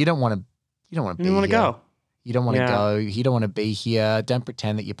don't want to go. You don't want to go. You don't want to be here. Don't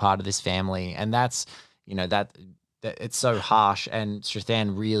pretend that you're part of this family, and that's that it's so harsh. And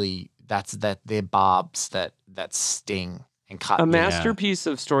Strathairn really they're barbs that sting. A masterpiece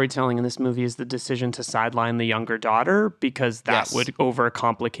of storytelling in this movie is the decision to sideline the younger daughter, because that would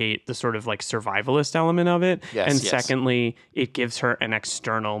overcomplicate the sort of like survivalist element of it. Secondly, it gives her an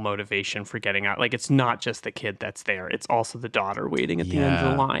external motivation for getting out. Like, it's not just the kid that's there. It's also the daughter waiting at the end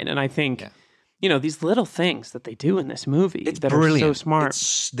of the line. And I think, these little things that they do in this movie it's that brilliant. are so smart.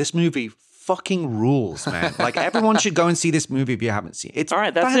 This movie fucking rules, man. Like, everyone should go and see this movie if you haven't seen it. It's all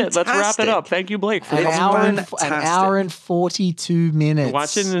right. That's it. Let's wrap it up. Thank you, Blake, for an this. hour and 42 minutes.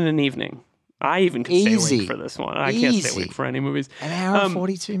 Watch it in an evening. I even could stay awake for this one. I can't stay awake for any movies. An hour and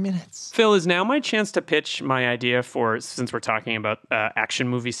 42 minutes. Phil, is now my chance to pitch my idea for, since we're talking about action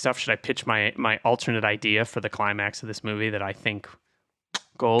movie stuff, should I pitch my alternate idea for the climax of this movie that I think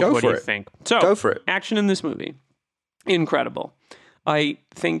gold? What do you think? So, go for it. Action in this movie. Incredible. I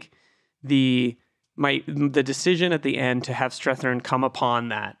think the decision at the end to have Strathairn come upon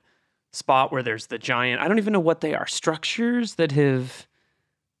that spot where there's the giant, I don't even know what they are, structures that have...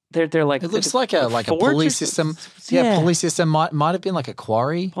 They're like, it looks like a pulley system. Yeah, pulley system might have been like a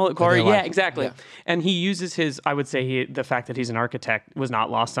quarry. Quarry, yeah, exactly. Yeah. And he uses I would say the fact that he's an architect was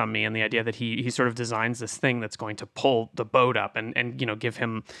not lost on me, and the idea that he sort of designs this thing that's going to pull the boat up and give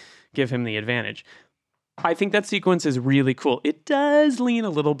him the advantage. I think that sequence is really cool. It does lean a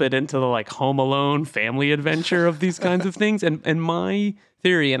little bit into the like Home Alone family adventure of these kinds of things. And my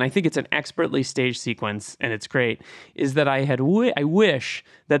theory, and I think it's an expertly staged sequence, and it's great, is that I wish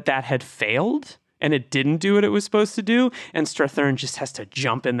that had failed and it didn't do what it was supposed to do, and Strathairn just has to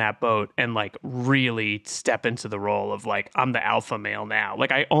jump in that boat and like really step into the role of like, I'm the alpha male now.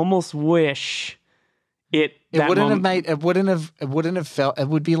 Like, I almost wish it wouldn't have felt. It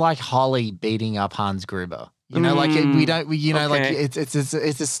would be like Holly beating up Hans Gruber. Like it's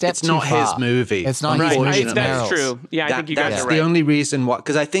a step. It's not his movie. It's not his movie. That's true. Yeah, I think you guys are right. That's the only reason why.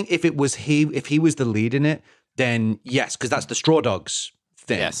 Because I think if he was the lead in it, then yes, because that's the Straw Dogs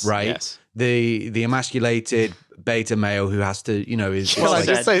thing, right? Yes. The emasculated beta male who has to, is Can I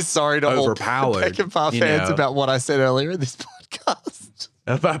just say sorry to overpowered, all Peckinpah fans about what I said earlier in this podcast?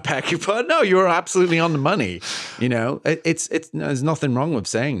 About Peckinpah? No, you're absolutely on the money. There's nothing wrong with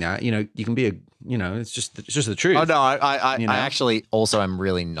saying that. You can be it's just the truth. Oh no, I actually also am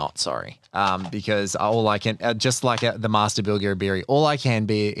really not sorry. Because all I can, just like the Master Bilgerabiri, all I can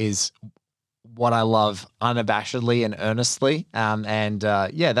be is what I love unabashedly and earnestly.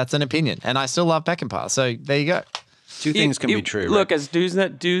 That's an opinion, and I still love Peckinpah. So there you go. Two things can be true. Look, right? as dudes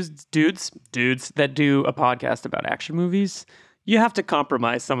that do a podcast about action movies, you have to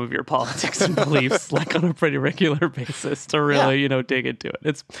compromise some of your politics and beliefs like on a pretty regular basis to really, dig into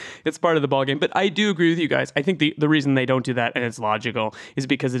it. It's part of the ballgame. But I do agree with you guys. I think the reason they don't do that, and it's logical, is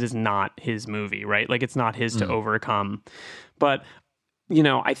because it is not his movie, right? Like, it's not his to overcome. But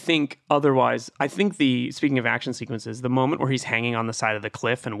I think otherwise, speaking of action sequences, the moment where he's hanging on the side of the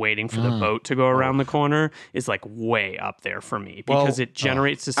cliff and waiting for the boat to go around the corner is like way up there for me because it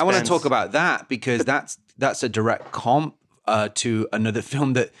generates suspense. I want to talk about that because that's a direct comp to another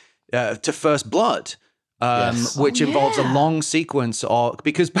film to First Blood, which involves a long sequence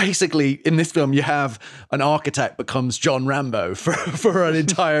because basically in this film you have an architect becomes John Rambo for an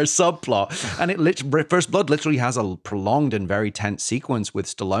entire subplot, and First Blood literally has a prolonged and very tense sequence with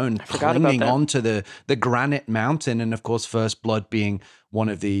Stallone clinging onto the granite mountain, and of course First Blood being one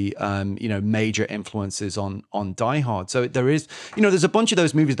of the major influences on Die Hard. So there is, there's a bunch of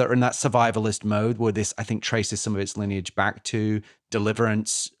those movies that are in that survivalist mode where this, I think, traces some of its lineage back to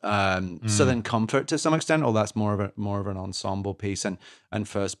Deliverance, Southern Comfort to some extent, or that's more of an ensemble piece, and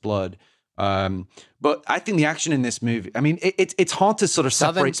First Blood. But I think the action in this movie, I mean, it's hard to sort of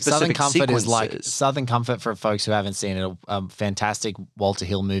separate specific Southern Comfort sequences. is like Southern Comfort, for folks who haven't seen it, a fantastic Walter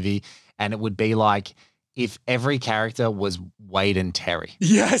Hill movie, and it would be like if every character was Wade and Terry.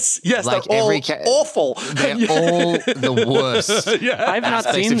 Yes, like they're all awful. They're all the worst. I've not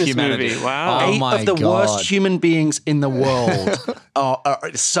seen this movie. Wow. 8 of the worst human beings in the world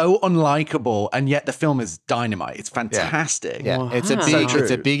are so unlikable, and yet the film is dynamite. It's fantastic. Yeah. Wow.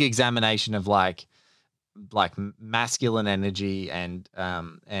 It's a big examination of like masculine energy and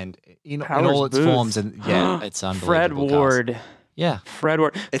in all its forms, and it's unbelievable. Fred Ward. Yeah. Fred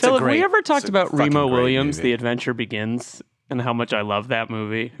Ward. Phil, have we ever talked about Remo Williams, movie. The Adventure Begins, and how much I love that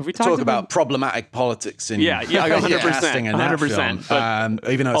movie? Have we talked about problпроблematic politics in 100%, casting in that 100%, film.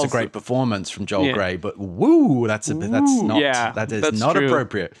 Even though it's a great performance from Joel Grey, but that is not true.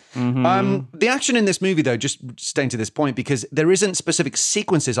 Appropriate. Mm-hmm. The action in this movie, though, just staying to this point, because there isn't specific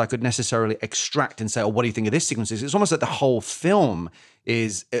sequences I could necessarily extract and say, what do you think of this sequence? It's almost like the whole film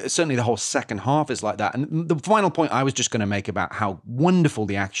is, certainly the whole second half is like that. And the final point I was just going to make about how wonderful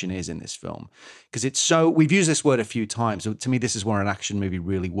the action is in this film, because it's we've used this word a few times. So to me, this is where an action movie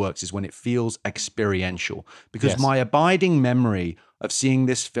really works, is when it feels experiential. Because my abiding memory of seeing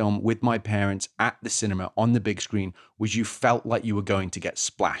this film with my parents at the cinema on the big screen was you felt like you were going to get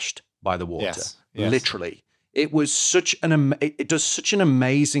splashed by the water. Yes. Literally. It was it does such an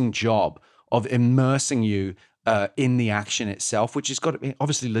amazing job of immersing you in the action itself, which has got to be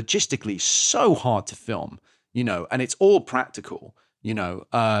obviously logistically so hard to film, and it's all practical,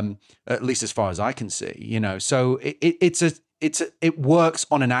 at least as far as I can see, so it works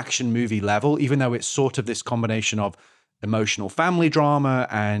on an action movie level, even though it's sort of this combination of emotional family drama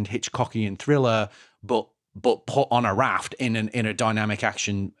and Hitchcockian thriller, but put on a raft in a dynamic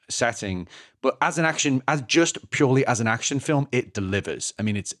action setting. But just purely as an action film, it delivers. I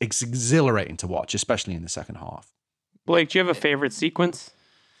mean, it's exhilarating to watch, especially in the second half. Blake, do you have a favorite sequence?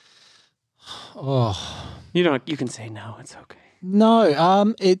 Oh, you can say no. It's okay.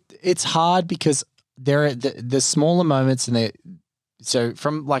 No, it's hard because there are the smaller moments so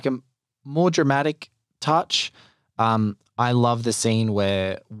from like a more dramatic touch, I love the scene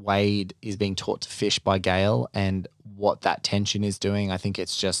where Wade is being taught to fish by Gail and what that tension is doing. I think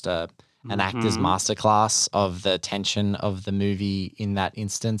it's just an actor's masterclass of the tension of the movie in that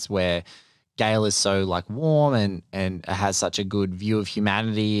instance, where Gail is so like warm and has such a good view of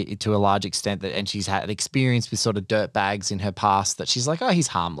humanity to a large extent and she's had experience with sort of dirt bags in her past that she's like, oh, he's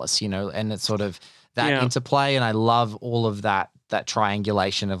harmless, and it's sort of that interplay. And I love all of that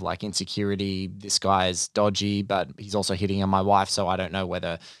triangulation of like insecurity. This guy's dodgy, but he's also hitting on my wife. So I don't know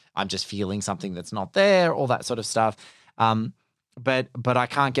whether I'm just feeling something that's not there, all that sort of stuff. But I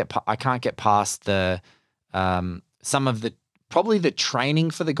can't get past the some of the probably the training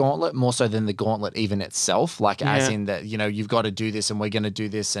for the gauntlet more so than the gauntlet even itself. Like as in that, you've got to do this and we're going to do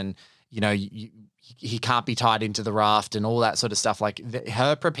this. And, he can't be tied into the raft and all that sort of stuff. Like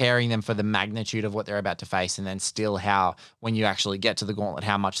her preparing them for the magnitude of what they're about to face, and then still how, when you actually get to the gauntlet,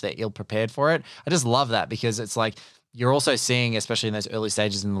 how much they're ill prepared for it. I just love that because it's like, you're also seeing, especially in those early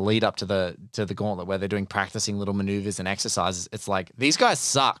stages in the lead up to the gauntlet where they're doing practicing little maneuvers and exercises. It's like, these guys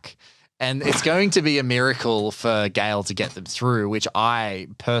suck. And it's going to be a miracle for Gail to get them through, which I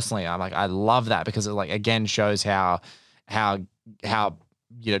love that because it again shows how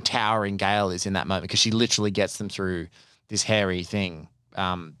towering Gail is in that moment, because she literally gets them through this hairy thing,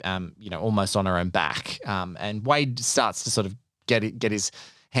 almost on her own back. And Wade starts to sort of get his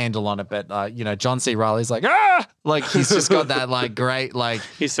handle on it, but John C. Reilly's like, he's just got that great,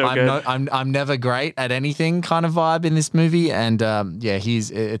 he's so good. I'm never great at anything kind of vibe in this movie. And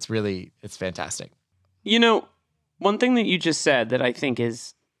it's fantastic. One thing that you just said that I think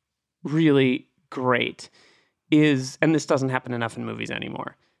is really great is, and this doesn't happen enough in movies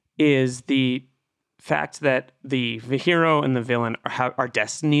anymore, is the fact that the hero and the villain our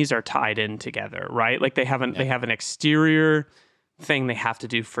destinies are tied in together, right? Like they have an exterior thing they have to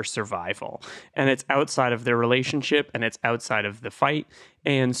do for survival, and it's outside of their relationship and it's outside of the fight.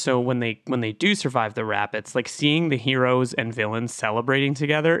 And so when they do survive the rapids, like seeing the heroes and villains celebrating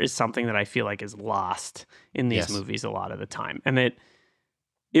together is something that I feel like is lost in these movies a lot of the time. And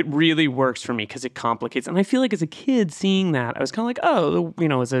it really works for me because it complicates. And I feel like as a kid seeing that, I was kind of like, oh,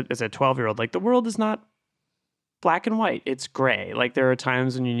 as a 12-year-old, like the world is not black and white. It's gray. Like there are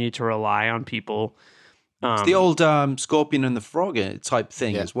times when you need to rely on people. It's the old Scorpion and the Frog type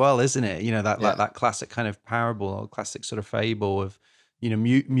thing as well, isn't it? That classic kind of parable or classic sort of fable of,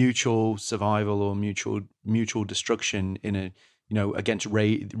 mutual survival or mutual destruction in a, against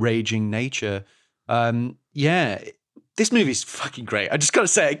raging nature. This movie's fucking great. I just got to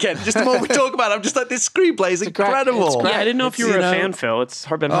say it again. Just the more we talk about it, I'm just like, this screenplay is incredible. It's great. Yeah, I didn't know if you were a fan, Phil. It's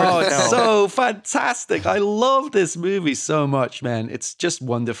been hard to tell. It's so fantastic. I love this movie so much, man. It's just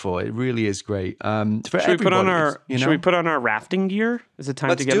wonderful. It really is great. Should we put on our rafting gear? Is it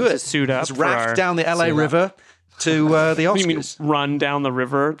time to get to suit up? Let's raft down the LA River to the Oscars. You mean run down the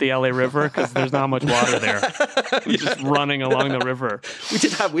river, the LA River? Because there's not much water there. We're just running along the river.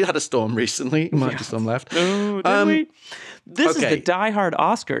 We had a storm recently. Might be some left. Oh, did we? This is the Die Hard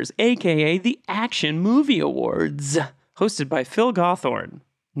Oscars, a.k.a. the Action Movie Awards, hosted by Phil Gawthorne,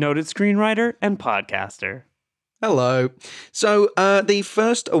 noted screenwriter and podcaster. Hello. So the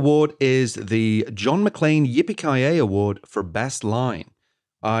first award is the John McClane Yippee-Ki-Yay Award for Best Line.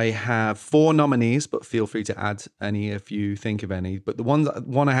 I have 4 nominees, but feel free to add any if you think of any. But the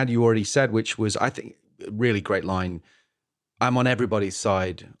one I had you already said, which was, I think, a really great line. I'm on everybody's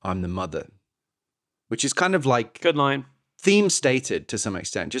side. I'm the mother. Which is kind of like... Good line. Theme stated to some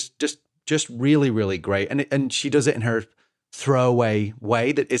extent. Just really, really great. And she does it in her throwaway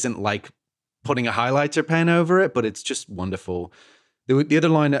way that isn't like putting a highlighter pen over it, but it's just wonderful. The other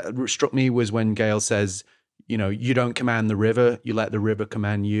line that struck me was when Gail says, you don't command the river, you let the river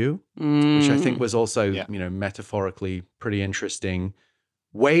command you, which I think was also, metaphorically pretty interesting.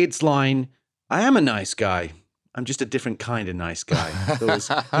 Wade's line, I am a nice guy. I'm just a different kind of nice guy.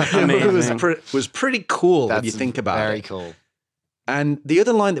 It was pretty cool when you think about it. Very cool. And the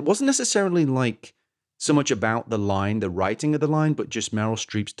other line that wasn't necessarily like so much about the line, the writing of the line, but just Meryl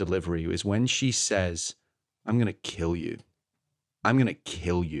Streep's delivery is when she says, I'm going to kill you. I'm going to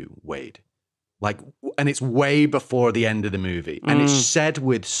kill you, Wade. Like, and it's way before the end of the movie. And it's said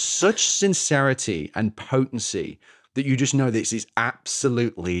with such sincerity and potency that you just know this is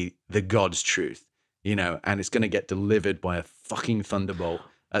absolutely the God's truth, you know, and it's going to get delivered by a fucking thunderbolt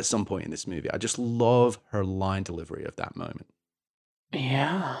at some point in this movie. I just love her line delivery of that moment.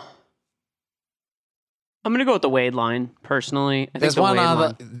 Yeah. I'm going to go with the Wade line, personally. I There's think one Wade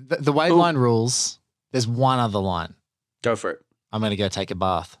other, line. the Wade line rules. There's one other line. Go for it. I'm going to go take a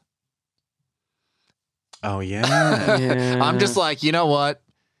bath. Oh, yeah. Yeah. I'm just like, you know what?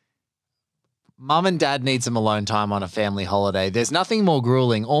 Mum and dad need some alone time on a family holiday. There's nothing more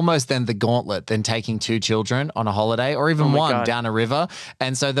grueling almost than the gauntlet than taking 2 children on a holiday or even one God. down a river.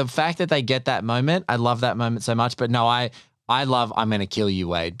 And so the fact that they get that moment, I love that moment so much. But no, I love I'm going to kill you,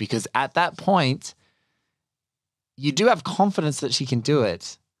 Wade, because at that point, you do have confidence that she can do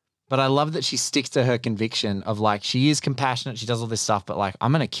it. But I love that she sticks to her conviction of like, she is compassionate. She does all this stuff, but like,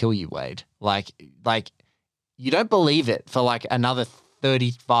 I'm going to kill you, Wade. Like you don't believe it for like another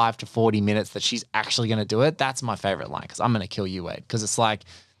 35 to 40 minutes that she's actually going to do it. That's my favorite line because I'm going to kill you, Wade. Because it's like,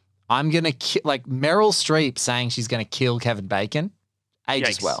 I'm going to kill, like Meryl Streep saying she's going to kill Kevin Bacon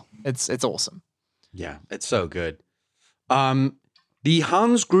ages Yikes. well. It's awesome. Yeah, it's so good. The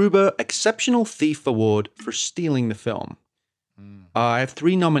Hans Gruber Exceptional Thief Award for stealing the film. I have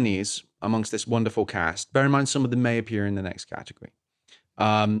 3 nominees amongst this wonderful cast. Bear in mind, some of them may appear in the next category.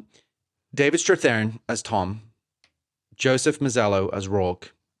 David Strathairn as Tom, Joseph Mazello as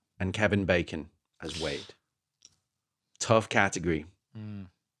Roarke, and Kevin Bacon as Wade. Tough category. I'm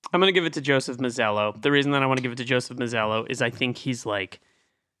going to give it to Joseph Mazello. The reason that I want to give it to Joseph Mazello is I think he's like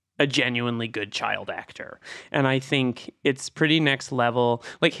a genuinely good child actor. And I think it's pretty next level.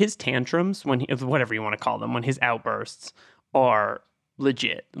 Like his tantrums, when he, whatever you want to call them, when his outbursts are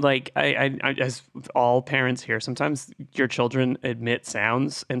legit. Like I as all parents here, sometimes your children admit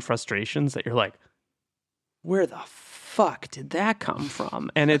sounds and frustrations that you're like, where the fuck did that come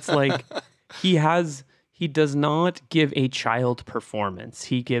from? And it's like he does not give a child performance.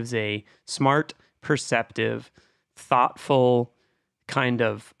 He gives a smart, perceptive, thoughtful kind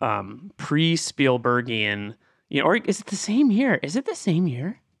of pre-Spielbergian, you know, or is it the same year? Is it the same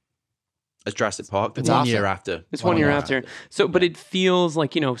year? As Jurassic Park, It's 1 after. year after. It's 1 year after. So, but it feels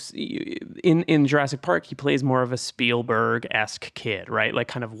like, you know, in Jurassic Park, he plays more of a Spielberg-esque kid, right? Like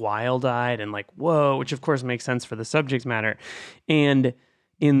kind of wild-eyed and like, whoa, which of course makes sense for the subject matter. And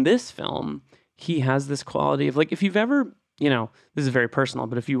in this film, he has this quality of like, if you've ever, you know, this is very personal,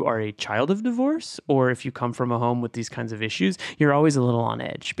 but if you are a child of divorce or if you come from a home with these kinds of issues, you're always a little on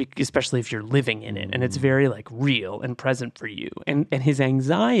edge, especially if you're living in it and it's very like real and present for you. And his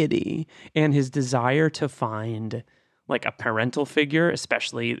anxiety and his desire to find like a parental figure,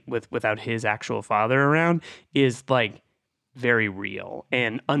 especially without his actual father around, is like very real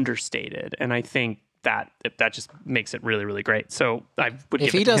and understated. And I think that just makes it really, really great. So I would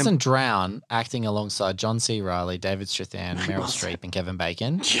If give it he to him. doesn't drown acting alongside John C. Reilly, David Strathairn, Meryl Streep, and Kevin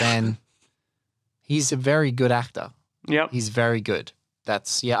Bacon, then he's a very good actor. Yep. He's very good.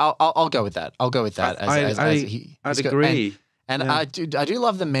 That's I'll go with that. I'll go with that. I'd agree. And I do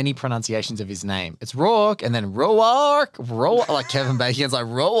love the many pronunciations of his name. It's Roarke and then Roarke, like Kevin Bacon's like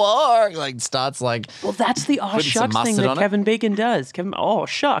Roarke, like starts like. Well, that's the putting some shucks thing mustard that on it. Kevin Bacon does.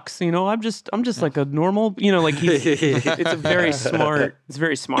 Shucks, you know, I'm just like a normal, you know, like it's a very smart,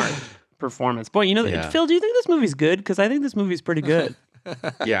 performance. Boy, you know, Yeah. Phil, do you think this movie's good? Because I think this movie's pretty good.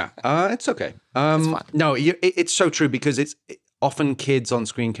 Yeah, it's okay. No, it's so true because often kids on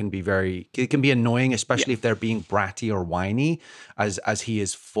screen can be annoying, especially if they're being bratty or whiny, as he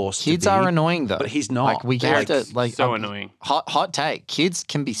is forced Kids to be. are annoying though. But he's not. Like we have to like so annoying. Hot take. Kids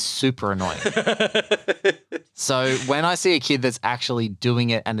can be super annoying. So when I see a kid that's actually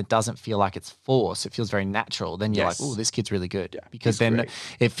doing it and it doesn't feel like it's forced, it feels very natural. Then you're Yes. like, oh, this kid's really good. Yeah, Because he's then great.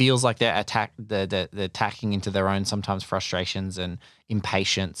 it feels like they're attacking into their own sometimes frustrations and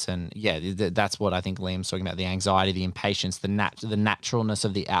impatience. And yeah, that's what I think Liam's talking about: the anxiety, the impatience, the naturalness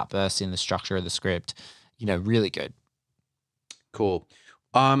of the outbursts in the structure of the script. You know, really good. Cool.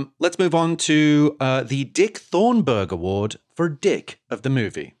 Let's move on to the Dick Thornburg Award for Dick of the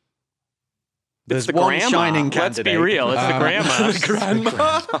movie. It's There's the one grandma. shining Let's be candidate. real. It's the grandma. The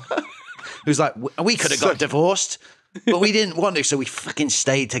grandma. Who's like, we could have got divorced, but we didn't want to, so we fucking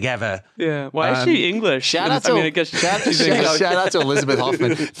stayed together. Yeah. Why is she English? Shout out to I guess shout out to Elizabeth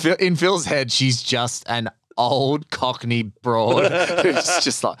Hoffman. In Phil's head, she's just an old Cockney broad who's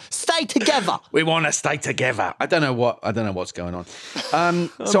just like, stay stay together. We want to stay together. I don't know what's going on.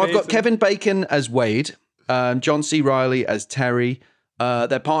 So I've got Kevin Bacon as Wade, John C. Reilly as Terry,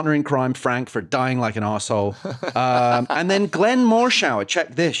 their partner in crime, Frank, for dying like an arsehole. And then Glenn Morshower,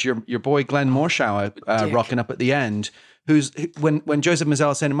 check this, your boy Glenn Morshower rocking up at the end, when Joseph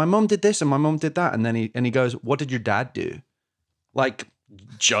Mazello said, my mum did this and my mum did that. And then he goes, what did your dad do? Like,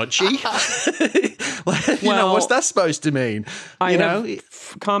 judgy? What's that supposed to mean? I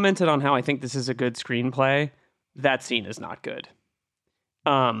have commented on how I think this is a good screenplay. That scene is not good.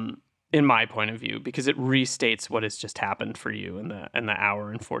 In my point of view, because it restates what has just happened for you in the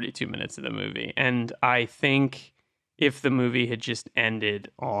hour and 42 minutes of the movie. And I think if the movie had just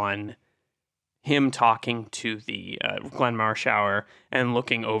ended on him talking to the Glenn Morshower and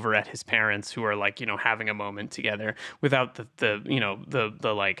looking over at his parents who are like, having a moment together without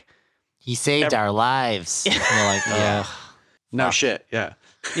the like, he saved our lives. You're like, yeah. No shit. Yeah.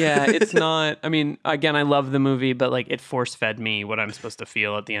 Yeah, it's not. I mean, again, I love the movie, but like it force fed me what I'm supposed to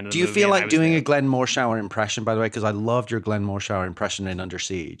feel at the end of the movie. Do you feel like doing a Glenn Morshower impression, by the way? Because I loved your Glenn Morshower impression in Under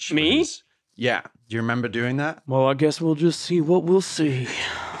Siege. Me? Yeah. Do you remember doing that? Well, I guess we'll just see what we'll see.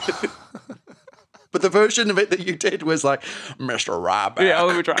 But the version of it that you did was like, Mr. Ryback,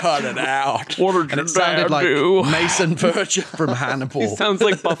 let me try. cut it out. What did your dad do? Mason Verge from Hannibal. He sounds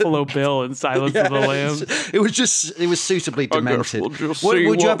like Buffalo Bill in Silence of the Lambs. It was suitably demented.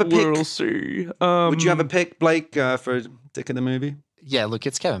 Would you have a pick? We'll see. Would you have a pick, Blake, for Dick of the movie? Yeah, look,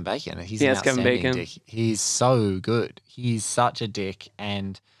 it's Kevin Bacon. He's an outstanding dick. He's so good. He's such a dick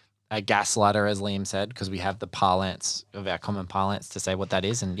and a gaslighter, as Liam said, because we have the parlance of our common parlance to say what that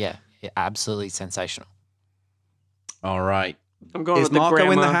is. And yeah, absolutely sensational. All right. I'm going with Marco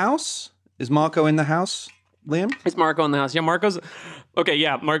grandma. in the house? Is Marco in the house, Liam? Is Marco in the house? Yeah, Marco's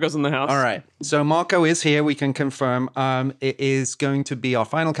in the house. All right. So Marco is here. We can confirm. It is going to be our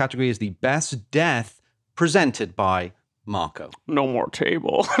final category is the best death presented by Marco. No more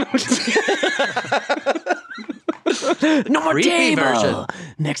table. No more Creepy table. version.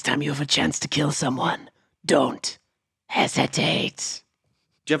 Next time you have a chance to kill someone, don't hesitate.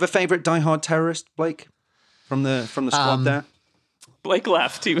 Do you have a favorite Die Hard terrorist, Blake, from the squad there? Blake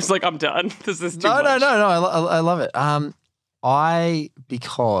left. He was like, "I'm done. This is too much." No. I love it.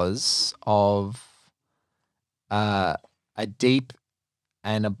 Because of a deep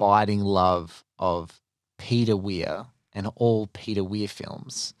and abiding love of Peter Weir and all Peter Weir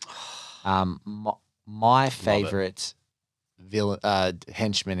films. My favorite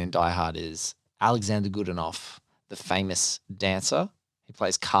henchman in Die Hard is Alexander Goodenough, the famous dancer. He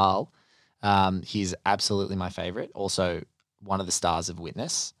plays Carl. He's absolutely my favorite. Also, one of the stars of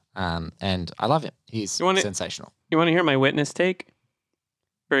Witness. And I love him. He's sensational. You want to hear my Witness take?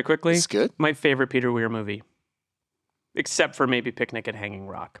 Very quickly? It's good. My favorite Peter Weir movie. Except for maybe Picnic at Hanging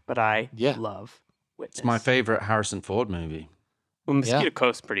Rock. But I love Witness. It's my favorite Harrison Ford movie. Well, Mosquito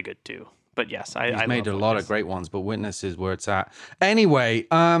Coast's pretty good too. But yes, He's made a lot of great ones, but Witness is where it's at. Anyway,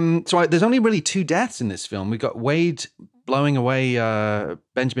 there's only really 2 deaths in this film. We got Wade blowing away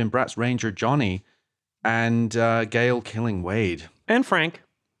Benjamin Bratt's Ranger Johnny, and Gail killing Wade. And Frank.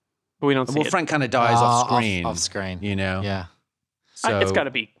 But we don't see it. Well, Frank kind of dies off screen. Off screen. Yeah. So it's got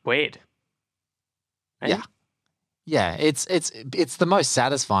to be Wade. Right? Yeah. Yeah, it's the most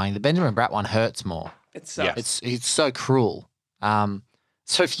satisfying. The Benjamin Bratt one hurts more. It sucks. It's so cruel.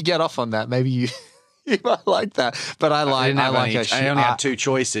 So if you get off on that, maybe you might like that. But I only have 2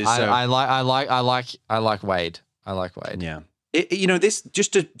 choices. So. I like Wade. I like Wade. Yeah. This,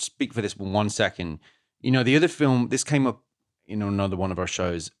 just to speak for this 1 second, the other film, this came up, another one of our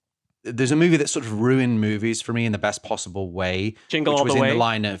shows. There's a movie that sort of ruined movies for me in the best possible way. Jingle All the Way.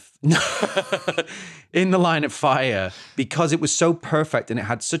 In the Line of Fire, because it was so perfect and it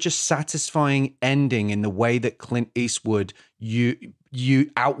had such a satisfying ending in the way that Clint Eastwood,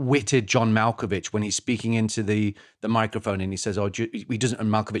 you outwitted John Malkovich when he's speaking into the microphone and he says, and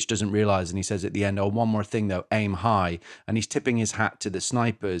Malkovich doesn't realize, and he says at the end, one more thing though, aim high, and he's tipping his hat to the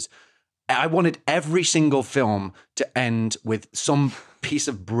snipers. I wanted every single film to end with some piece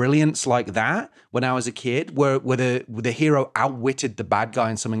of brilliance like that when I was a kid, where the hero outwitted the bad guy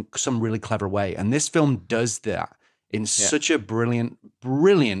in some really clever way. And this film does that in such a brilliant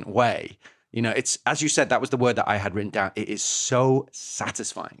way. It's, as you said, that was the word that I had written down. It is so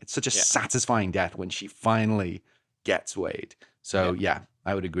satisfying. It's such a satisfying death when she finally gets Wade. So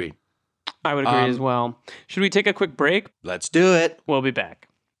I would agree. I would agree as well. Should we take a quick break? Let's do it. We'll be back.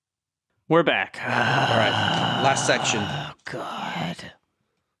 We're back. All right. Last section. Oh, God.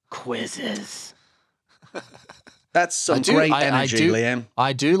 Quizzes. That's some great energy, Liam.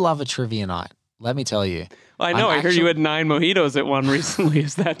 I do love a trivia night. Let me tell you. I know. I heard you had 9 mojitos at one recently.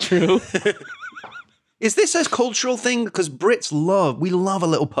 Is that true? Is this a cultural thing? Because Brits love a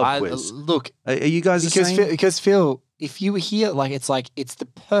little pub quiz. Look, are you guys the same? Because Phil, if you were here, it's the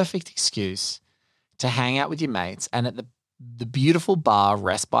perfect excuse to hang out with your mates and at the beautiful bar,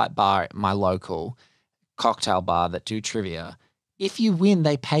 Respite Bar, my local cocktail bar that do trivia. If you win,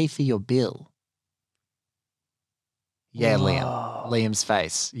 they pay for your bill. Yeah, Whoa. Liam's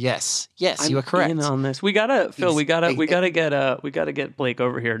face. Yes, I'm you are correct. In on this. We gotta, Phil. We gotta get Blake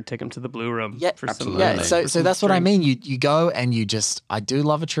over here and take him to the Blue Room. Yeah, for some. Yeah, so that's what I mean. You go and you just. I do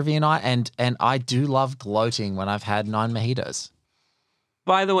love a trivia night, and I do love gloating when I've had 9 mojitos.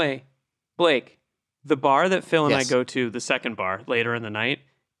 By the way, Blake, the bar that Phil and I Yes. go to, the second bar later in the night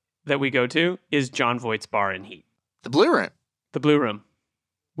that we go to, is John Voight's bar in Heat. The Blue Room. The Blue Room.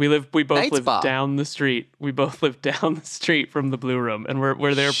 We both Nate's live bar. down the street. We both live down the street from the Blue Room, and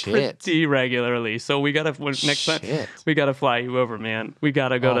we're there Shit. pretty regularly. So we gotta next time we gotta fly you over, man. We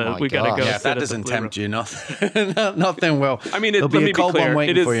gotta go Oh my we gotta gosh. go. Yeah, if sit that at the doesn't Blue tempt Room. you, nothing will. I mean, There'll let me be a cold be clear. one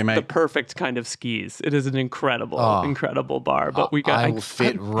waiting It is for you, mate. the perfect kind of skis. It is an incredible bar. But I will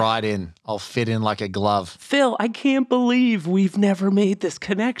fit right in. I'll fit in like a glove. Phil, I can't believe we've never made this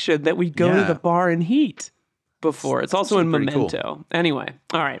connection that we go to the bar in Heat before. It's also in pretty Memento. cool. Anyway,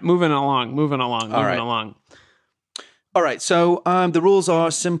 all right, moving along. All right, so the rules are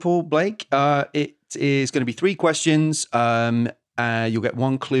simple, Blake. It is going to be 3 questions. You'll get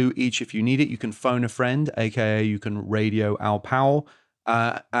 1 clue each if you need it. You can phone a friend, aka you can radio Al Powell,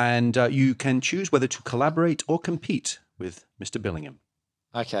 and you can choose whether to collaborate or compete with Mr. Billingham.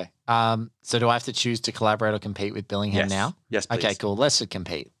 Okay. So do I have to choose to collaborate or compete with Billingham now? Yes, please. Okay, cool. Let's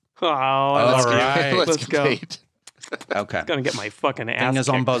compete. Oh, All right. Let's go. compete. Okay. I'm gonna get my fucking ass Fingers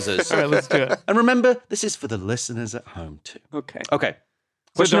on kicked. buzzers. All right, let's do it. And remember, this is for the listeners at home too. Okay. Okay.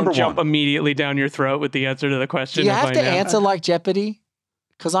 So Question don't number jump 1. immediately down your throat with the answer to the question. Do you if have I to know. answer like Jeopardy?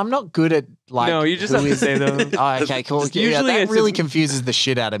 Because I'm not good at No, you just have to say those. Oh, okay, cool. Usually that it's really just- confuses the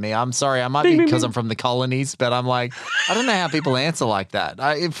shit out of me. I'm sorry. I might Bing, be bing, because bing. I'm from the colonies, but I'm like, I don't know how people answer like that.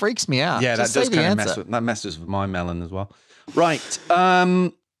 It freaks me out. Yeah, Just that does say the kind of answer. messes with my melon as well. Right.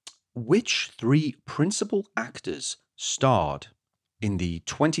 Which 3 principal actors starred in the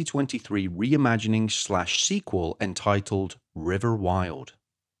 2023 reimagining/sequel entitled River Wild?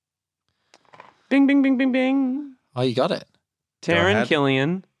 Bing, bing, bing, bing, bing. Oh, you got it. Taron ahead.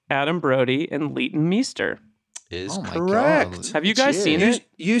 Killian, Adam Brody, and Leighton Meester. Is Oh my correct. God. Have you guys seen it?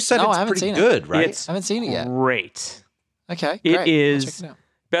 You said No, I it's haven't pretty seen it. good, right? It's I haven't seen it yet. great. Okay, It great. I'll is check it out.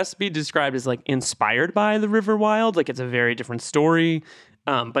 best be described as like inspired by the River Wild. Like it's a very different story.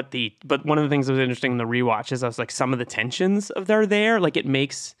 But one of the things that was interesting in the rewatch is I was like some of the tensions of they're there. Like it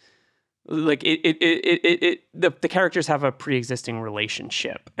makes like the characters have a pre-existing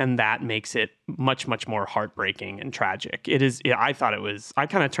relationship, and that makes it much more heartbreaking and tragic. It is. I thought it was. I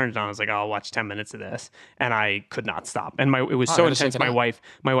kind of turned it on. I was like, oh, I'll watch 10 minutes of this, and I could not stop. And it was so gotta check intense. it My out.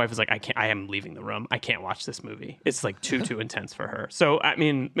 wife was like, I am leaving the room. I can't watch this movie. It's like too intense for her. So I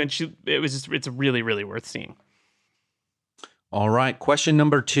mean, it's really worth seeing. All right. Question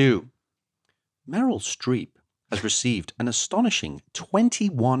number 2. Meryl Streep has received an astonishing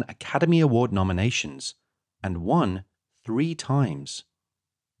 21 Academy Award nominations and won 3 times.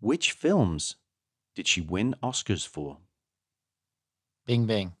 Which films did she win Oscars for? Bing,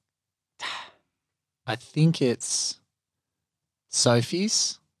 bing. I think it's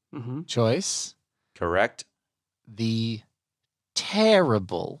Sophie's Mm-hmm. choice, Correct. the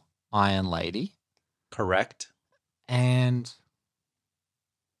terrible Iron Lady, Correct. and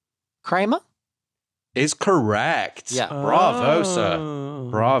Kramer. Is correct. Yeah. Bravo, sir.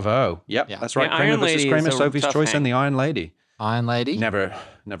 Bravo. Yep, Yeah. that's right. Yeah, Kramer Iron versus Lady Kramer, is a Sophie's tough Choice, hang. and the Iron Lady. Iron Lady. Never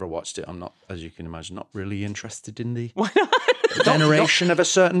watched it. I'm not, as you can imagine, not really interested in the Why not? veneration of a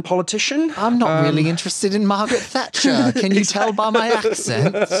certain politician. I'm not really interested in Margaret Thatcher. Can you tell by my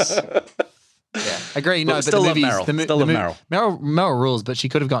accent? Yeah, agree. No, But but still the love movies, Meryl. Still love Meryl. Meryl rules, but she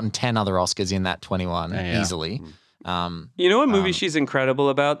could have gotten 10 other Oscars in that 21 Yeah. easily. You know what movie she's incredible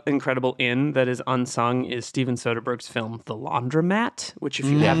in that is unsung is Steven Soderbergh's film The Laundromat, which if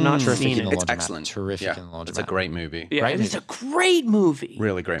you have not Terrific seen in the it, It's Laundromat. excellent. Terrific Yeah, in the Laundromat. it's a great movie. yeah, Great it is movie. a great movie.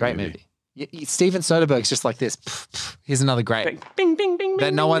 Really great, Great movie. Steven Soderbergh's just like this. Here's another great Bing, bing, bing, that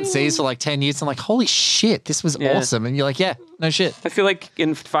bing, no one bing, sees for like 10 years. I'm like, holy shit, this was Yeah. awesome. And you're like, yeah, no shit. I feel like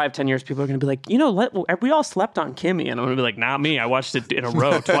in 5-10 years, people are going to be like, we all slept on Kimmy. And I'm going to be like, not me. I watched it in a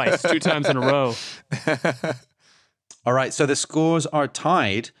row twice, 2 times in a row. All right, so the scores are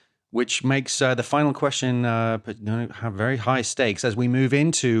tied. which makes the final question have very high stakes as we move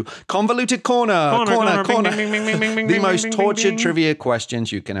into convoluted corner. The most tortured trivia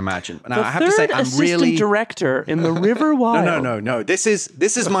questions you can imagine. Now, I have to say, I'm really director in the River Wild. No. This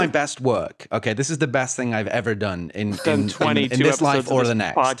is my best work. Okay, this is the best thing I've ever done in this life or the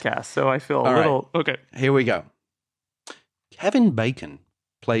next podcast. So I feel a little okay. Here we go. Kevin Bacon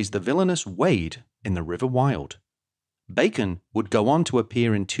plays the villainous Wade in The River Wild. Bacon would go on to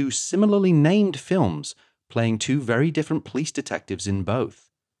appear in 2 similarly named films, playing 2 very different police detectives in both.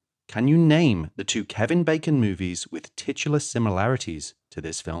 Can you name the 2 Kevin Bacon movies with titular similarities to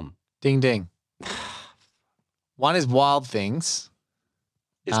this film? Ding, ding. One is Wild Things.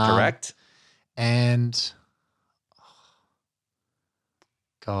 Is correct. And,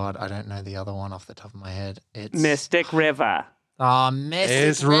 God, I don't know the other one off the top of my head. It's Mystic River. Oh, Mystic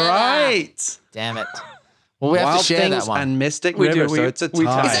is River. Right. Damn it. Well, we have Wild to share Things that one. and Mystic River, so it's a tie.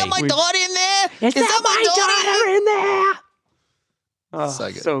 Is that my daughter in there? Is that my daughter in there? Oh,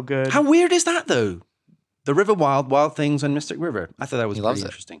 So good. So good. How weird is that, though? The River Wild, Wild Things, and Mystic River. I thought that was pretty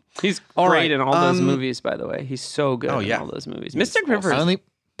interesting. He's All great right, in all those movies, by the way. He's so good in all those movies. Mystic River is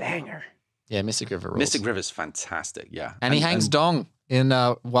banger. Yeah, Mystic River rules. Mystic River's fantastic, yeah. And he hangs dong in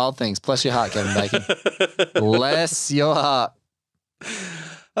Wild Things. Bless your heart, Kevin Bacon. Bless your heart.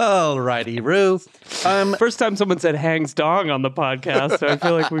 Alrighty, Roo. First time someone said hangs dong on the podcast, so I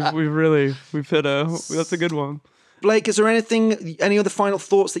feel like we've hit that's a good one. Blake, is there any other final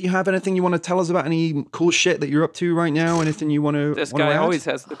thoughts that you have? Anything you want to tell us about? Any cool shit that you're up to right now? Anything you want to? This guy always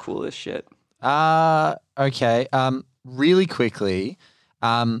has the coolest shit. Okay. Really quickly,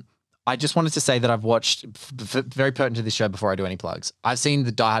 I just wanted to say that I've watched, very pertinent to this show before I do any plugs, I've seen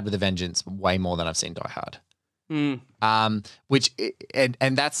the Die Hard with a Vengeance way more than I've seen Die Hard. Which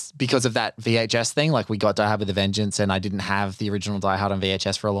and that's because of that VHS thing. Like, we got Die Hard with a Vengeance, and I didn't have the original Die Hard on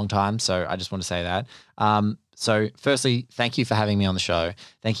VHS for a long time. So I just want to say that. So firstly, thank you for having me on the show.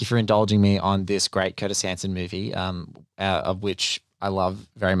 Thank you for indulging me on this great Curtis Hanson movie, of which I love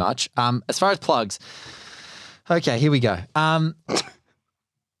very much. As far as plugs, okay, here we go.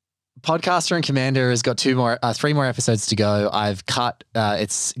 Podcaster and Commander has got 3 more episodes to go. I've cut,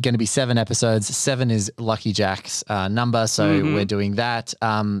 it's going to be 7 episodes. 7 is Lucky Jack's number, so we're doing that.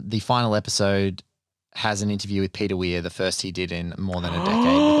 The final episode has an interview with Peter Weir, the first he did in more than a decade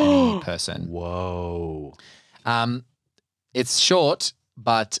with any person. Whoa. It's short,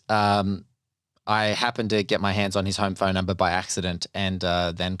 but I happened to get my hands on his home phone number by accident and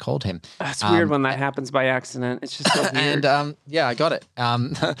then called him. That's weird when that happens by accident. It's just so weird. And yeah, I got it.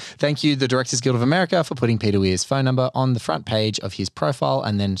 Thank you, the Directors Guild of America, for putting Peter Weir's phone number on the front page of his profile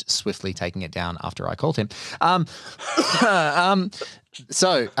and then swiftly taking it down after I called him.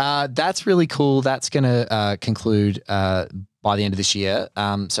 So that's really cool. That's going to conclude by the end of this year.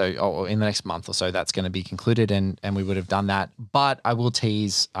 Or in the next month or so, that's going to be concluded and we would have done that. But I will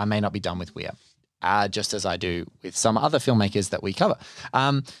tease, I may not be done with Weir. Just as I do with some other filmmakers that we cover.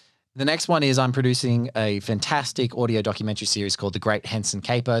 The next one is I'm producing a fantastic audio documentary series called The Great Henson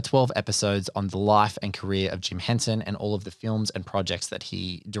Caper, 12 episodes on the life and career of Jim Henson and all of the films and projects that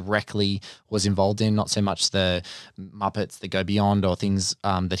he directly was involved in, not so much the Muppets that go beyond or things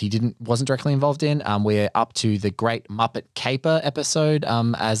that he wasn't directly involved in. We're up to the Great Muppet Caper episode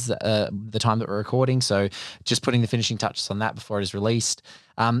as the time that we're recording, so just putting the finishing touches on that before it is released.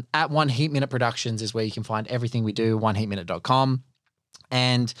 At One Heat Minute Productions is where you can find everything we do, oneheatminute.com.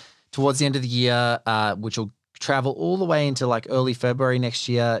 And towards the end of the year, which will travel all the way into like early February next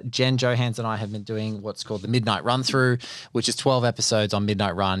year, Jen Johans and I have been doing what's called the Midnight Run Through, which is 12 episodes on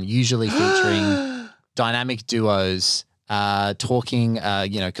Midnight Run, usually featuring dynamic duos talking,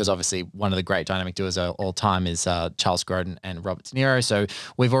 because obviously one of the great dynamic duos of all time is Charles Grodin and Robert De Niro. So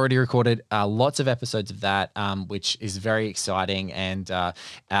we've already recorded lots of episodes of that, which is very exciting. And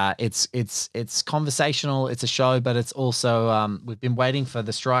it's conversational. It's a show, but it's also we've been waiting for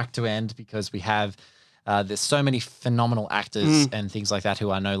the strike to end because we have there's so many phenomenal actors and things like that who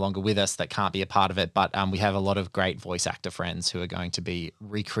are no longer with us that can't be a part of it. But we have a lot of great voice actor friends who are going to be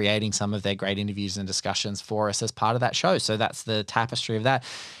recreating some of their great interviews and discussions for us as part of that show. So that's the tapestry of that.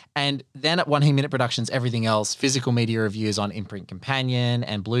 And then at One Heat Minute Productions, everything else, physical media reviews on Imprint Companion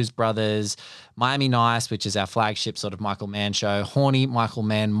and Blues Brothers, Miami Nice, which is our flagship sort of Michael Mann show, Horny Michael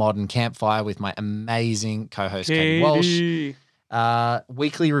Mann Modern Campfire with my amazing co-host Katie Walsh.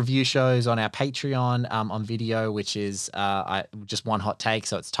 Weekly review shows on our Patreon on video, which is just one hot take,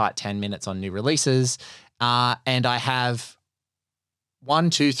 so it's tight 10 minutes on new releases. And I have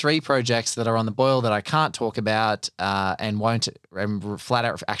 1, 2, 3 projects that are on the boil that I can't talk about and won't flat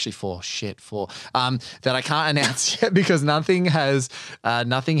out, actually 4 that I can't announce yet because nothing has 5.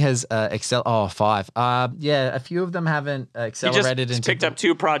 Yeah, a few of them haven't accelerated. He just picked up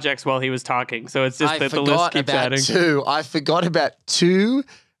 2 projects while he was talking, so it's just that the list keeps adding. I forgot about 2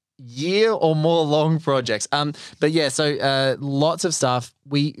 year or more long projects. But yeah, so lots of stuff.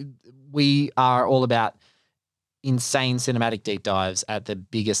 We are all about insane cinematic deep dives at the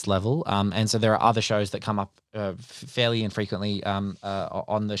biggest level. And so there are other shows that come up fairly infrequently on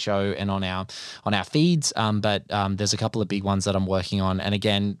the show and on our feeds. But there's a couple of big ones that I'm working on. And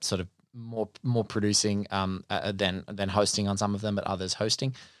again, sort of more producing than hosting on some of them, but others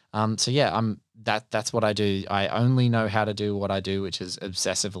hosting. So yeah, that's what I do. I only know how to do what I do, which is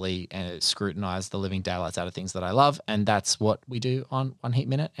obsessively scrutinize the living daylights out of things that I love. And that's what we do on One Heat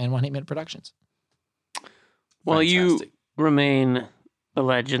Minute and One Heat Minute Productions. Well, fantastic. You remain a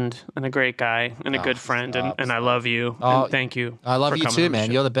legend and a great guy and a good friend, and I love you. And thank you. I love you too,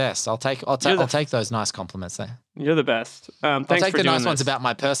 man. You're the best. I'll take those nice compliments there. You're the best. Thanks I'll take for the doing nice ones about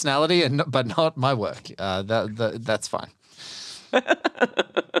my personality, but not my work. That's fine.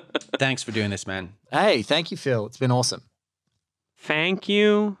 Thanks for doing this, man. Hey, thank you, Phil. It's been awesome. Thank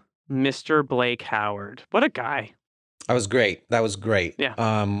you, Mr. Blake Howard. What a guy. That was great.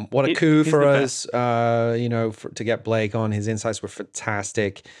 Yeah. What a coup for us, to get Blake on. His insights were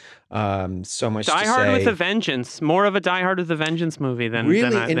fantastic. So much Die to Hard say. with a Vengeance. More of a Die Hard with a Vengeance movie than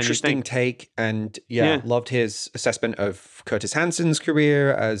interesting take. And loved his assessment of Curtis Hanson's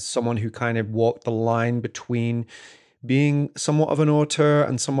career as someone who kind of walked the line between being somewhat of an auteur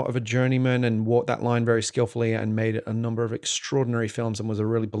and somewhat of a journeyman, and walked that line very skillfully and made a number of extraordinary films and was a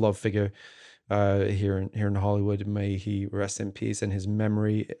really beloved figure here in Hollywood. May he rest in peace, and his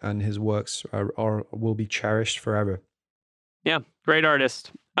memory and his works will be cherished forever. Yeah, great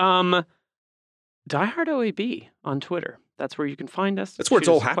artist. Die Hard OAB on Twitter. That's where you can find us. That's where it's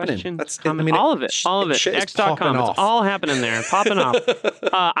all happening. All of it. X.com. It's all happening there. Popping off.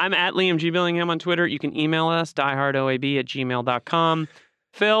 I'm at Liam G. Billingham on Twitter. You can email us, diehardoab@gmail.com.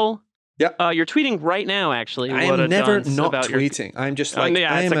 Phil, you're tweeting right now, actually. I am never not tweeting. I'm just like,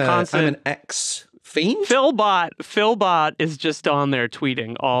 I'm an ex-fiend. Philbot is just on there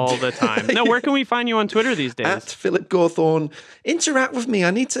tweeting all the time. Now, where can we find you on Twitter these days? At Philip Gawthorne. Interact with me.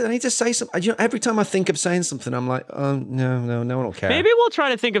 I need to say something. Every time I think of saying something, I'm like, oh, no one will care. Maybe we'll try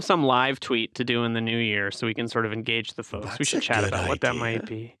to think of some live tweet to do in the new year so we can sort of engage the folks. We should chat about what that might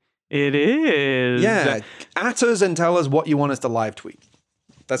be. It is. Yeah. At us and tell us what you want us to live tweet.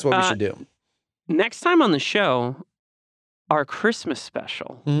 That's what we should do. Next time on the show, our Christmas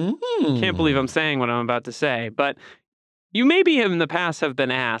special. Can't believe I'm saying what I'm about to say, but you maybe in the past have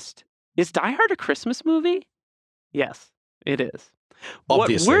been asked, is Die Hard a Christmas movie? Yes, it is.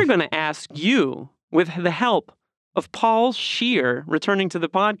 Obviously. What we're going to ask you, with the help of Paul Scheer returning to the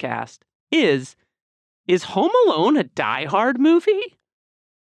podcast, is Home Alone a Die Hard movie?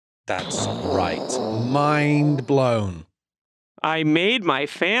 That's right. Mind blown. I made my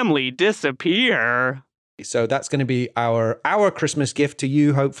family disappear. So that's going to be our Christmas gift to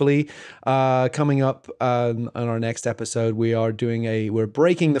you, hopefully. Coming up on our next episode, we're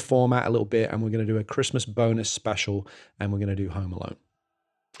breaking the format a little bit, and we're going to do a Christmas bonus special, and we're going to do Home Alone.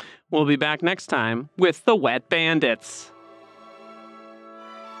 We'll be back next time with the Wet Bandits.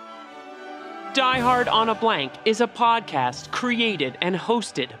 Die Hard on a Blank is a podcast created and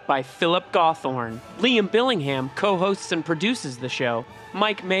hosted by Philip Gawthorne. Liam Billingham co-hosts and produces the show.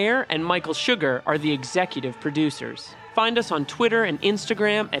 Mike Mayer and Michael Sugar are the executive producers. Find us on Twitter and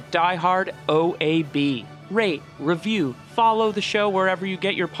Instagram at DieHardOAB. Rate, review, follow the show wherever you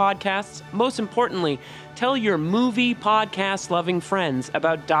get your podcasts. Most importantly, tell your movie podcast-loving friends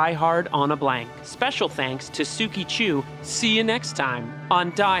about Die Hard on a Blank. Special thanks to Suki Chu. See you next time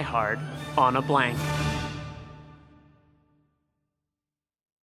on Die Hard on a Blank.